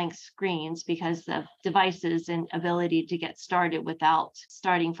blank screens because of devices and ability to get started without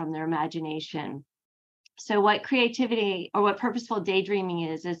starting from their imagination. So what creativity or what purposeful daydreaming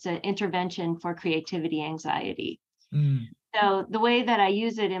is, it's an intervention for creativity anxiety. So the way that I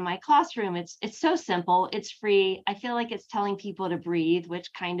use it in my classroom, it's so simple, it's free. I feel like it's telling people to breathe,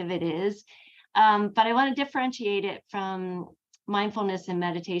 which kind of it is. But I want to differentiate it from mindfulness and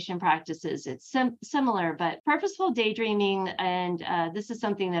meditation practices. It's similar, but purposeful daydreaming, and this is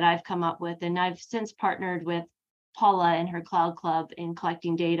something that I've come up with, and I've since partnered with Paula and her Cloud Club in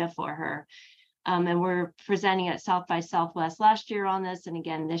collecting data for her. And we're presenting at South by Southwest last year on this, and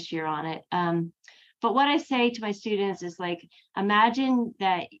again this year on it. But what I say to my students is, like, imagine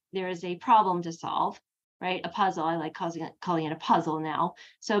that there is a problem to solve, right? A puzzle. I like calling it a puzzle now.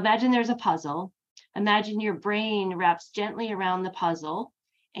 So imagine there's a puzzle. Imagine your brain wraps gently around the puzzle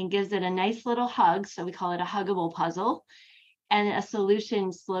and gives it a nice little hug. So we call it a huggable puzzle. And a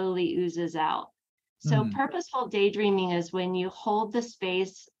solution slowly oozes out. So purposeful daydreaming is when you hold the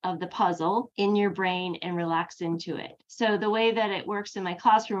space of the puzzle in your brain and relax into it. So the way that it works in my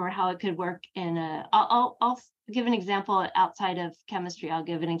classroom, or how it could work in I'll give an example outside of chemistry. I'll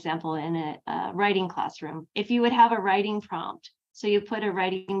give an example in a writing classroom. If you would have a writing prompt, so you put a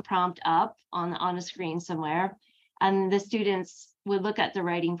writing prompt up on a screen somewhere, and the students would look at the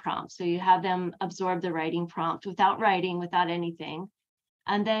writing prompt. So you have them absorb the writing prompt without writing, without anything.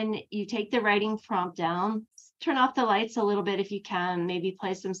 And then you take the writing prompt down, turn off the lights a little bit if you can, maybe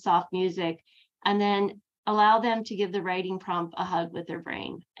play some soft music, and then allow them to give the writing prompt a hug with their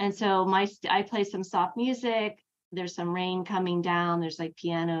brain. And so I play some soft music. There's some rain coming down. There's like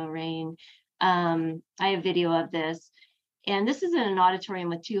piano rain. I have video of this. And this is in an auditorium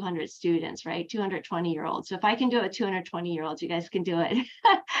with 200 students, right? 220-year-olds. So if I can do it with 220-year-olds, you guys can do it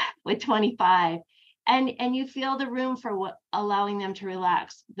with 25. And you feel the room for allowing them to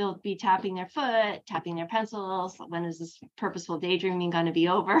relax. They'll be tapping their foot, tapping their pencils. When is this purposeful daydreaming going to be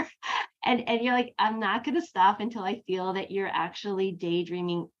over? And you're like, I'm not going to stop until I feel that you're actually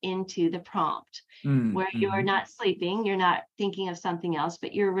daydreaming into the prompt, where you're not sleeping, you're not thinking of something else,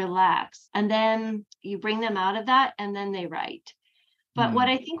 but you're relaxed. And then you bring them out of that, and then they write. But what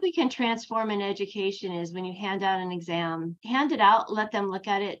I think we can transform in education is when you hand out an exam, hand it out, let them look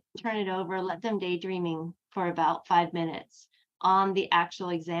at it, turn it over, let them daydreaming for about 5 minutes on the actual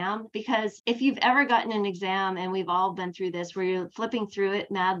exam. Because if you've ever gotten an exam, and we've all been through this, where you're flipping through it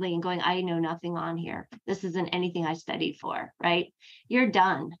madly and going, I know nothing on here. This isn't anything I studied for, right? You're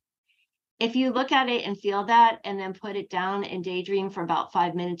done. If you look at it and feel that, and then put it down and daydream for about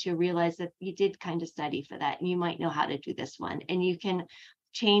 5 minutes, you'll realize that you did kind of study for that, and you might know how to do this one, and you can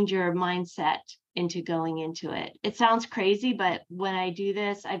change your mindset into going into it. It sounds crazy, but when I do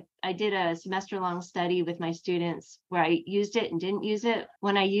this, I did a semester-long study with my students where I used it and didn't use it.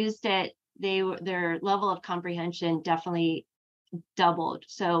 When I used it, their level of comprehension definitely doubled.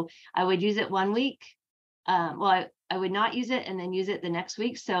 So I would use it 1 week. I would not use it and then use it the next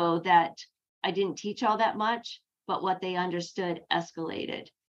week, so that I didn't teach all that much, but what they understood escalated.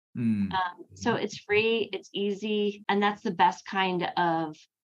 So it's free, it's easy, and that's the best kind of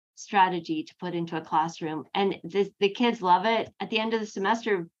strategy to put into a classroom. And the kids love it. At the end of the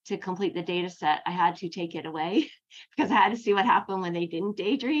semester, to complete the data set, I had to take it away because I had to see what happened when they didn't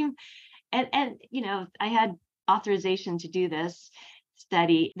daydream. And you know, I had authorization to do this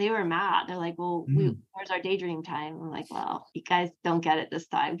study. They were mad. They're like, well, where's our daydream time? I'm like, well, you guys don't get it this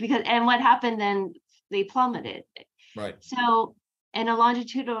time. And what happened then, they plummeted. Right. So in a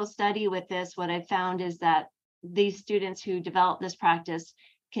longitudinal study with this, what I found is that these students who develop this practice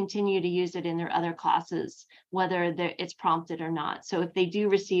continue to use it in their other classes, whether it's prompted or not. So if they do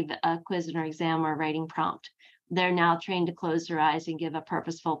receive a quiz or exam or writing prompt, they're now trained to close their eyes and give a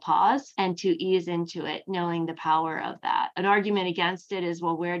purposeful pause and to ease into it, knowing the power of that. An argument against it is,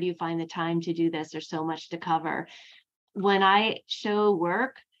 well, where do you find the time to do this? There's so much to cover. When I show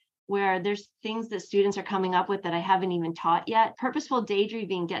work where there's things that students are coming up with that I haven't even taught yet, purposeful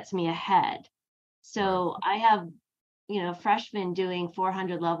daydreaming gets me ahead. So I have, you know, freshmen doing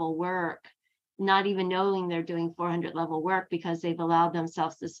 400 level work, not even knowing they're doing 400 level work because they've allowed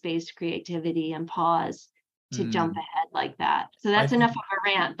themselves the space, creativity, and pause to jump ahead like that. So that's enough of a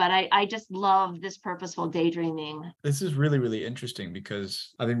rant, but I just love this purposeful daydreaming. This is really, really interesting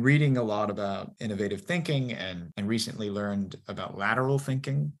because I've been reading a lot about innovative thinking and recently learned about lateral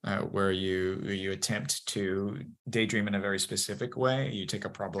thinking, where you attempt to daydream in a very specific way. You take a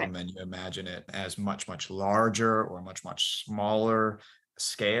problem and you imagine it as much, much larger or much, much smaller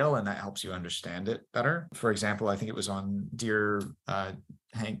scale, and that helps you understand it better. For example, I think it was on Dear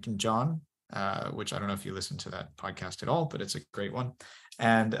Hank and John, which I don't know if you listen to that podcast at all, but it's a great one.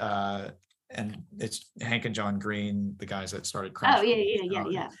 And it's Hank and John Green, the guys that started Crash. Oh,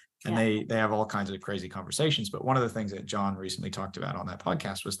 yeah. And they have all kinds of crazy conversations. But one of the things that John recently talked about on that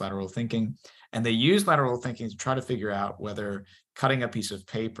podcast was lateral thinking. And they use lateral thinking to try to figure out whether cutting a piece of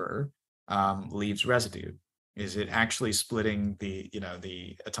paper leaves residue. Is it actually splitting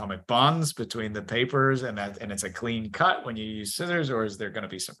the atomic bonds between the papers and it's a clean cut when you use scissors, or is there going to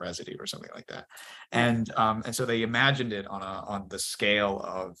be some residue or something like that? And so they imagined it on the scale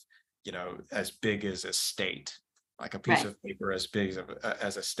of, you know, as big as a state, like a piece of paper as big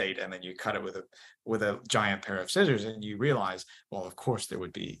as a state, and then you cut it with a giant pair of scissors, and you realize, well, of course there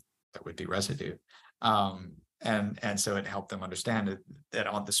would be residue. And so it helped them understand that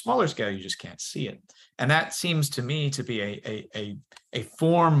on the smaller scale, you just can't see it. And that seems to me to be a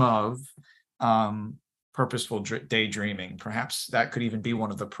form of purposeful daydreaming. Perhaps that could even be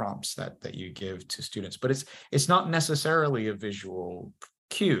one of the prompts that you give to students. But it's not necessarily a visual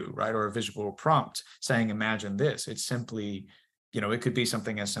cue, right? Or a visual prompt saying, imagine this. It's simply, you know, it could be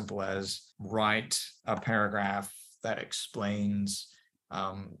something as simple as write a paragraph that explains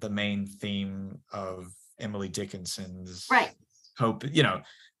the main theme of Emily Dickinson's Hope, you know,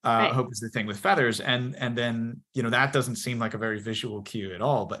 Hope is the thing with feathers. And then, you know, that doesn't seem like a very visual cue at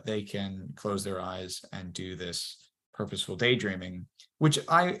all, but they can close their eyes and do this purposeful daydreaming, which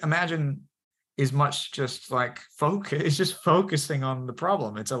I imagine is much just like focus. It's just focusing on the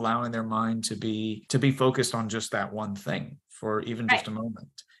problem. It's allowing their mind to be focused on just that one thing for even just a moment,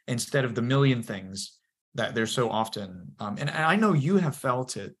 instead of the million things that they're so often. And I know you have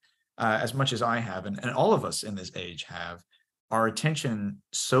felt it as much as I have, and all of us in this age have, our attention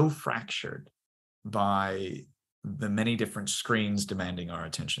so fractured by the many different screens demanding our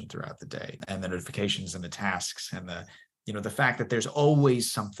attention throughout the day, and the notifications and the tasks and the fact that there's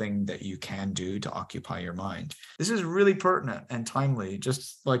always something that you can do to occupy your mind. This is really pertinent and timely,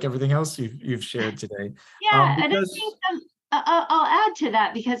 just like everything else you've shared today. Yeah, and I think I'll add to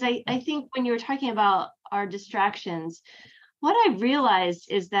that, because I think when you were talking about our distractions, what I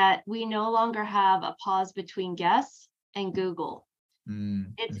realized is that we no longer have a pause between guess and Google.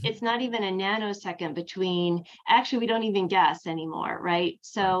 It's not even a nanosecond between, actually, we don't even guess anymore, right?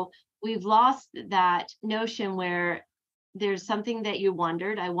 So we've lost that notion where there's something that you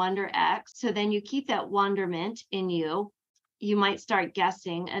wondered, I wonder X. So then you keep that wonderment in you. You might start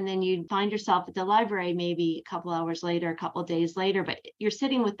guessing, and then you find yourself at the library maybe a couple hours later, a couple days later, but you're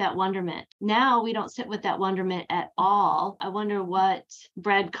sitting with that wonderment. Now we don't sit with that wonderment at all. I wonder what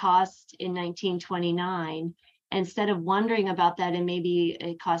bread cost in 1929. Instead of wondering about that and maybe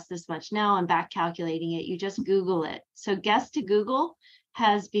it costs this much now and back calculating it, you just Google it. So guess to Google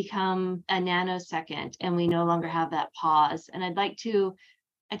has become a nanosecond, and we no longer have that pause. And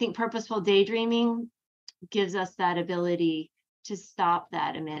I think purposeful daydreaming gives us that ability to stop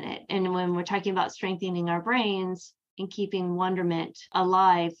that a minute. And when we're talking about strengthening our brains and keeping wonderment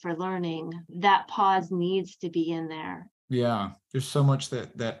alive for learning, that pause needs to be in there. Yeah, there's so much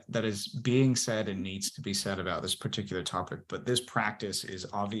that is being said and needs to be said about this particular topic, but this practice is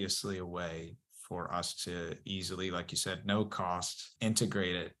obviously a way for us to easily, like you said, no cost,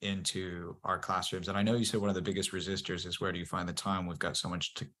 integrate it into our classrooms. And I know you said one of the biggest resistors is where do you find the time? We've got so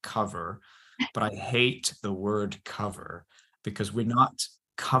much to cover, but I hate the word cover because we're not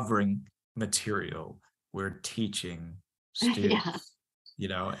covering material, we're teaching students,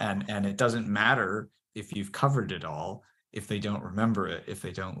 and it doesn't matter if you've covered it all, if they don't remember it, if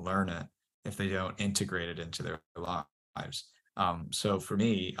they don't learn it, if they don't integrate it into their lives. So for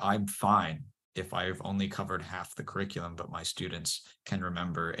me, I'm fine if I've only covered half the curriculum, but my students can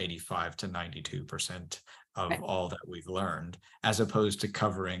remember 85 to 92% of all that we've learned, as opposed to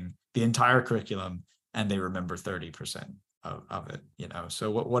covering the entire curriculum and they remember 30% of it,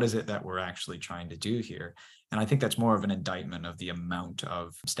 So what is it that we're actually trying to do here? And I think that's more of an indictment of the amount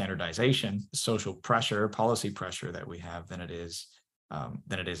of standardization, social pressure, policy pressure that we have than it is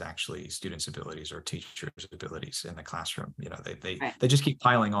actually students' abilities or teachers' abilities in the classroom. They just keep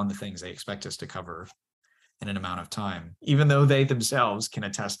piling on the things they expect us to cover in an amount of time, even though they themselves can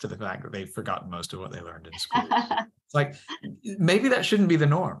attest to the fact that they've forgotten most of what they learned in school. It's like, maybe that shouldn't be the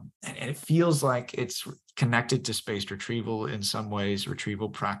norm. And it feels like it's connected to spaced retrieval in some ways, retrieval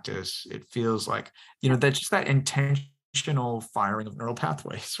practice. It feels like, that's just that intentional firing of neural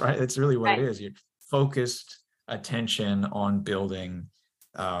pathways, right? It's really what it is. You're focused attention on building,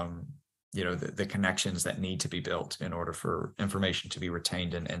 the connections that need to be built in order for information to be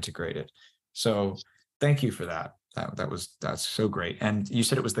retained and integrated. So thank you for that. That's so great. And you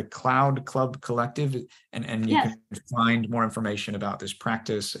said it was the Cloud Club Collective, and you can find more information about this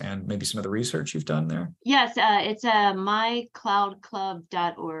practice and maybe some of the research you've done there. Yes, it's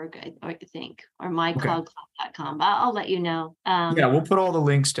mycloudclub.org, I think, or mycloudclub.com. But I'll let you know. We'll put all the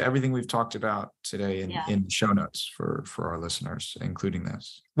links to everything we've talked about today in the show notes for our listeners, including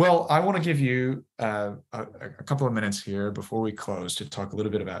this. Well, I want to give you a couple of minutes here before we close to talk a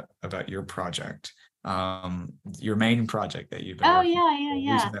little bit about your project. Your main project that you've been working on,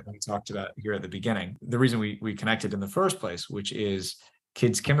 the reason that we talked about here at the beginning, the reason we connected in the first place, which is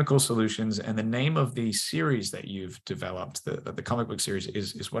Kids Chemical Solutions. And the name of the series that you've developed, the comic book series,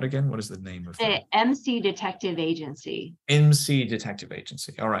 is what again? What is the name of the MC Detective Agency? MC Detective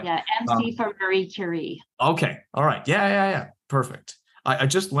Agency. All right. Yeah, MC for Marie Curie. Okay. All right. Yeah. Perfect. I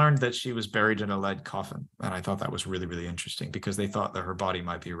just learned that she was buried in a lead coffin, and I thought that was really, really interesting because they thought that her body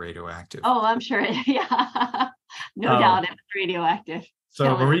might be radioactive. Oh, I'm sure. Yeah, no doubt it's radioactive.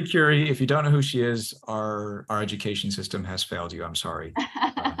 So Marie Curie, if you don't know who she is, our education system has failed you. I'm sorry.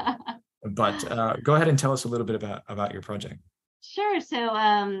 But go ahead and tell us a little bit about your project. Sure. So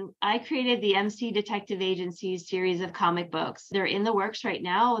I created the MC Detective Agency series of comic books. They're in the works right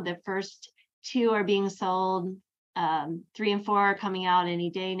now. The first 2 are being sold. 3 and 4 are coming out any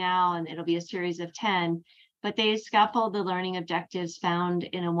day now, and it'll be a series of 10, but they scaffold the learning objectives found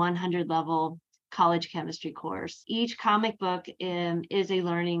in a 100-level college chemistry course. Each comic book is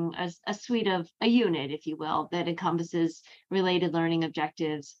a suite of a unit, if you will, that encompasses related learning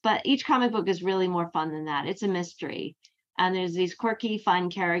objectives. But each comic book is really more fun than that. It's a mystery. And there's these quirky,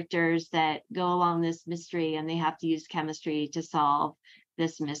 fun characters that go along this mystery, and they have to use chemistry to solve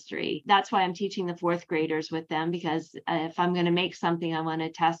this mystery. That's why I'm teaching the 4th graders with them, because if I'm going to make something, I want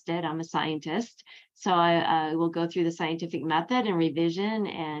to test it. I'm a scientist. So I will go through the scientific method and revision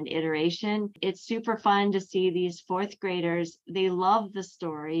and iteration. It's super fun to see these 4th graders. They love the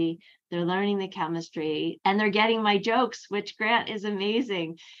story. They're learning the chemistry, and they're getting my jokes, which Grant is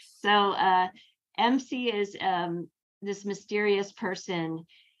amazing. So MC is this mysterious person,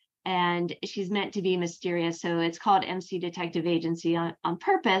 and she's meant to be mysterious. So it's called MC Detective Agency on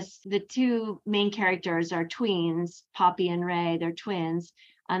purpose. The 2 main characters are tweens, Poppy and Ray. They're twins.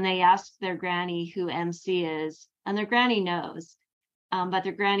 And they ask their granny who MC is. And their granny knows. But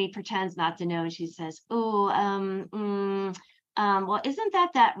their granny pretends not to know. And she says, well, isn't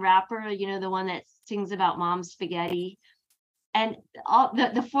that rapper, the one that sings about mom's spaghetti? And all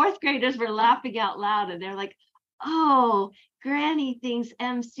the 4th graders were laughing out loud. And they're like, oh, Granny thinks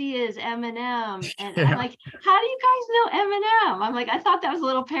MC is Eminem. And I'm like, how do you guys know Eminem? I'm like, I thought that was a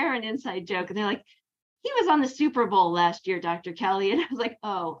little parent inside joke. And they're like, he was on the Super Bowl last year, Dr. Kelley. And I was like,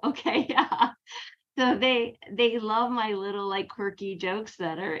 oh, okay, yeah. So they love my little quirky jokes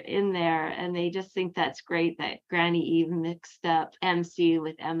that are in there. And they just think that's great that Granny even mixed up MC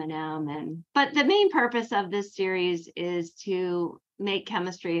with Eminem. But the main purpose of this series is to make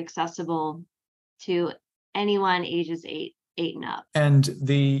chemistry accessible to anyone ages 8 and up. And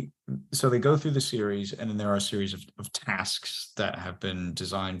so they go through the series, and then there are a series of tasks that have been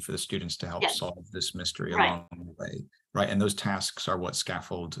designed for the students to help solve this mystery along the way. right? And those tasks are what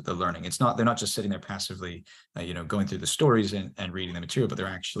scaffold the learning. They're not just sitting there passively, going through the stories and reading the material, but they're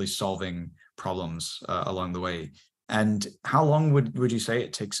actually solving problems along the way. And how long would you say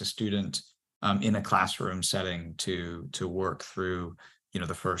it takes a student in a classroom setting to work through,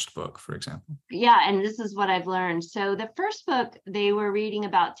 the first book, for example? Yeah, and this is what I've learned. So the first book, they were reading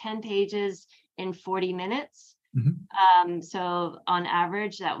about 10 pages in 40 minutes. So on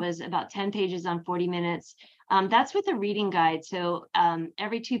average, that was about 10 pages on 40 minutes. That's with a reading guide. So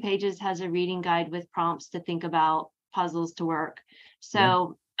every 2 pages has a reading guide with prompts to think about, puzzles to work.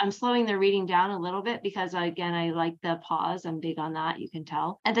 So I'm slowing the reading down a little bit because, again, I like the pause. I'm big on that, you can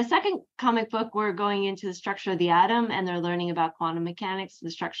tell. And the second comic book, we're going into the structure of the atom, and they're learning about quantum mechanics, the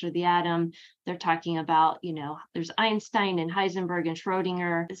structure of the atom. They're talking about, there's Einstein and Heisenberg and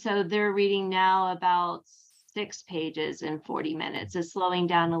Schrodinger. So they're reading now about 6 pages in 40 minutes. Is slowing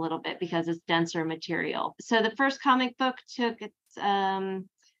down a little bit because it's denser material. So the first comic book took,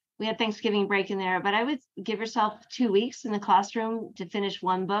 we had Thanksgiving break in there, but I would give yourself 2 weeks in the classroom to finish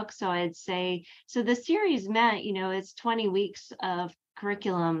one book. So I'd say, so the series meant, it's 20 weeks of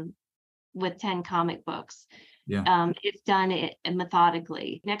curriculum with 10 comic books. It's done it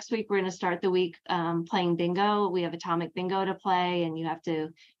methodically. Next week, we're going to start the week playing bingo. We have atomic bingo to play, and you have to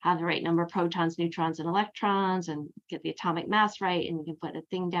have the right number of protons, neutrons, and electrons, and get the atomic mass right, and you can put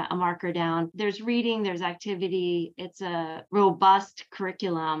a marker down. There's reading, there's activity. It's a robust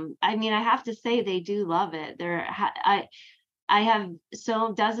curriculum. I mean, I have to say they do love it. I have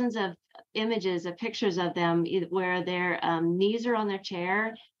dozens of images of pictures of them where their knees are on their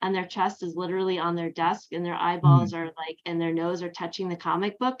chair and their chest is literally on their desk, and their eyeballs are and their nose are touching the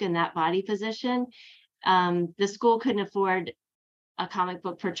comic book in that body position. The school couldn't afford a comic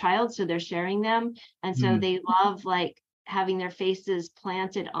book per child, so they're sharing them. And so they love having their faces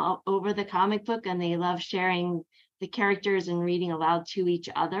planted all over the comic book, and they love sharing the characters and reading aloud to each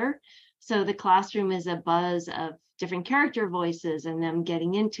other. So the classroom is a buzz of different character voices and them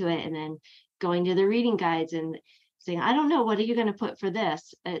getting into it, and then going to the reading guides and saying, I don't know, what are you going to put for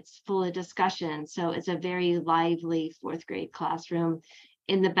this? It's full of discussion. So it's a very lively 4th grade classroom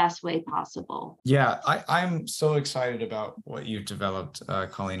in the best way possible. Yeah, I'm so excited about what you've developed,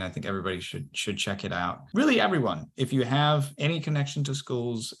 Colleen. I think everybody should check it out. Really, everyone, if you have any connection to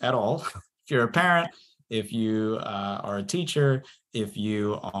schools at all, if you're a parent, if you are a teacher, if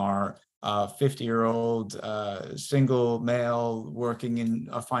you are a 50-year-old single male working in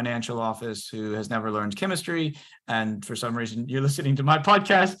a financial office who has never learned chemistry, and for some reason you're listening to my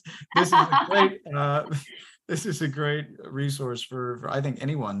podcast, this is a great resource for I think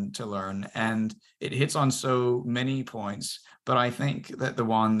anyone to learn, and it hits on so many points. But I think that the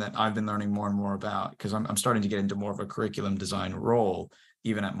one that I've been learning more and more about, because I'm starting to get into more of a curriculum design role,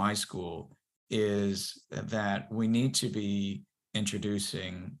 even at my school, is that we need to be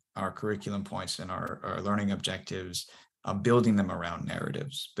introducing our curriculum points and our learning objectives, building them around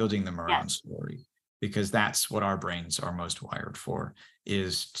narratives, building them around story, because that's what our brains are most wired for,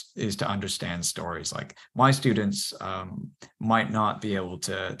 is to understand stories. Like, my students might not be able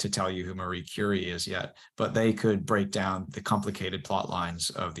to tell you who Marie Curie is yet, but they could break down the complicated plot lines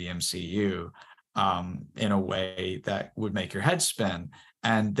of the MCU in a way that would make your head spin.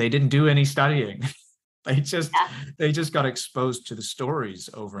 And they didn't do any studying. They just got exposed to the stories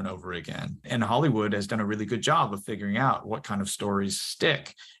over and over again. And Hollywood has done a really good job of figuring out what kind of stories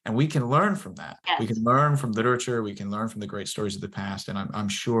stick. And we can learn from that. Yes. We can learn from literature. We can learn from the great stories of the past. And I'm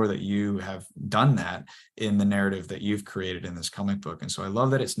sure that you have done that in the narrative that you've created in this comic book. And so I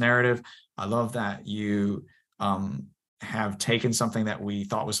love that it's narrative. I love that you have taken something that we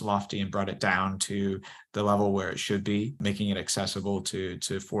thought was lofty and brought it down to the level where it should be, making it accessible to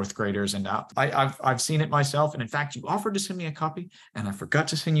 4th graders and up. I've seen it myself. And in fact, you offered to send me a copy and I forgot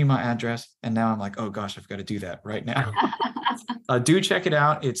to send you my address. And now I'm like, oh gosh, I've got to do that right now. Do check it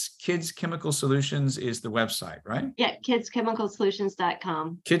out. It's Kids Chemical Solutions is the website, right? Yeah,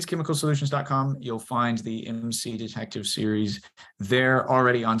 kidschemicalsolutions.com. Kidschemicalsolutions.com. You'll find the MC Detective series there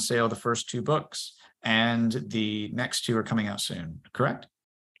already on sale, the first 2 books. And the next 2 are coming out soon, correct?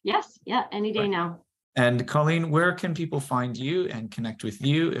 Yes. Yeah. Any day now. And Colleen, where can people find you and connect with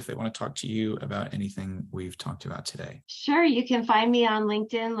you if they want to talk to you about anything we've talked about today? Sure. You can find me on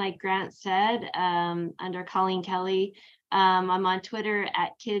LinkedIn, like Grant said, under Colleen Kelley. I'm on Twitter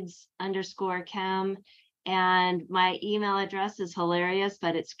at kids_chem. And my email address is hilarious,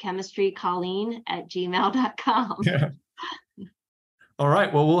 but it's chemistrycolleen@gmail.com. Yeah. All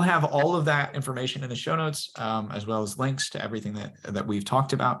right. Well, we'll have all of that information in the show notes, as well as links to everything that we've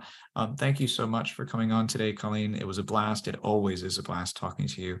talked about. Thank you so much for coming on today, Colleen. It was a blast. It always is a blast talking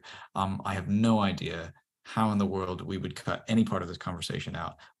to you. I have no idea how in the world we would cut any part of this conversation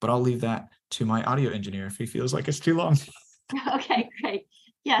out. But I'll leave that to my audio engineer if he feels like it's too long. Okay, great.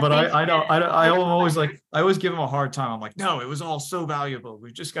 Yeah. But I always give him a hard time. I'm like, no, it was all so valuable.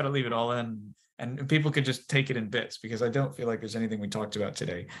 We've just got to leave it all in. And people could just take it in bits, because I don't feel like there's anything we talked about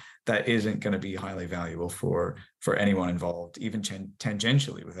today that isn't going to be highly valuable for anyone involved, even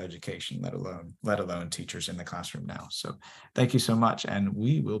tangentially with education, let alone teachers in the classroom now. So thank you so much. And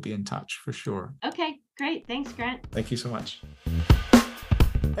we will be in touch for sure. Okay, great. Thanks, Grant. Thank you so much.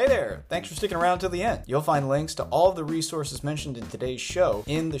 Hey there! Thanks for sticking around till the end. You'll find links to all of the resources mentioned in today's show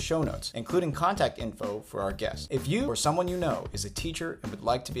in the show notes, including contact info for our guests. If you or someone you know is a teacher and would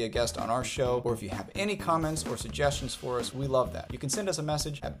like to be a guest on our show, or if you have any comments or suggestions for us, we love that. You can send us a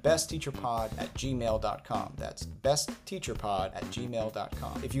message at bestteacherpod@gmail.com. That's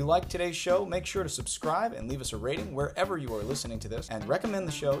bestteacherpod@gmail.com. If you like today's show, make sure to subscribe and leave us a rating wherever you are listening to this, and recommend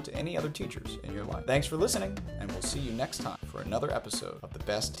the show to any other teachers in your life. Thanks for listening, and we'll see you next time for another episode of the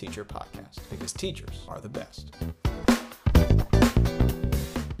Best Teacher Podcast, because teachers are the best.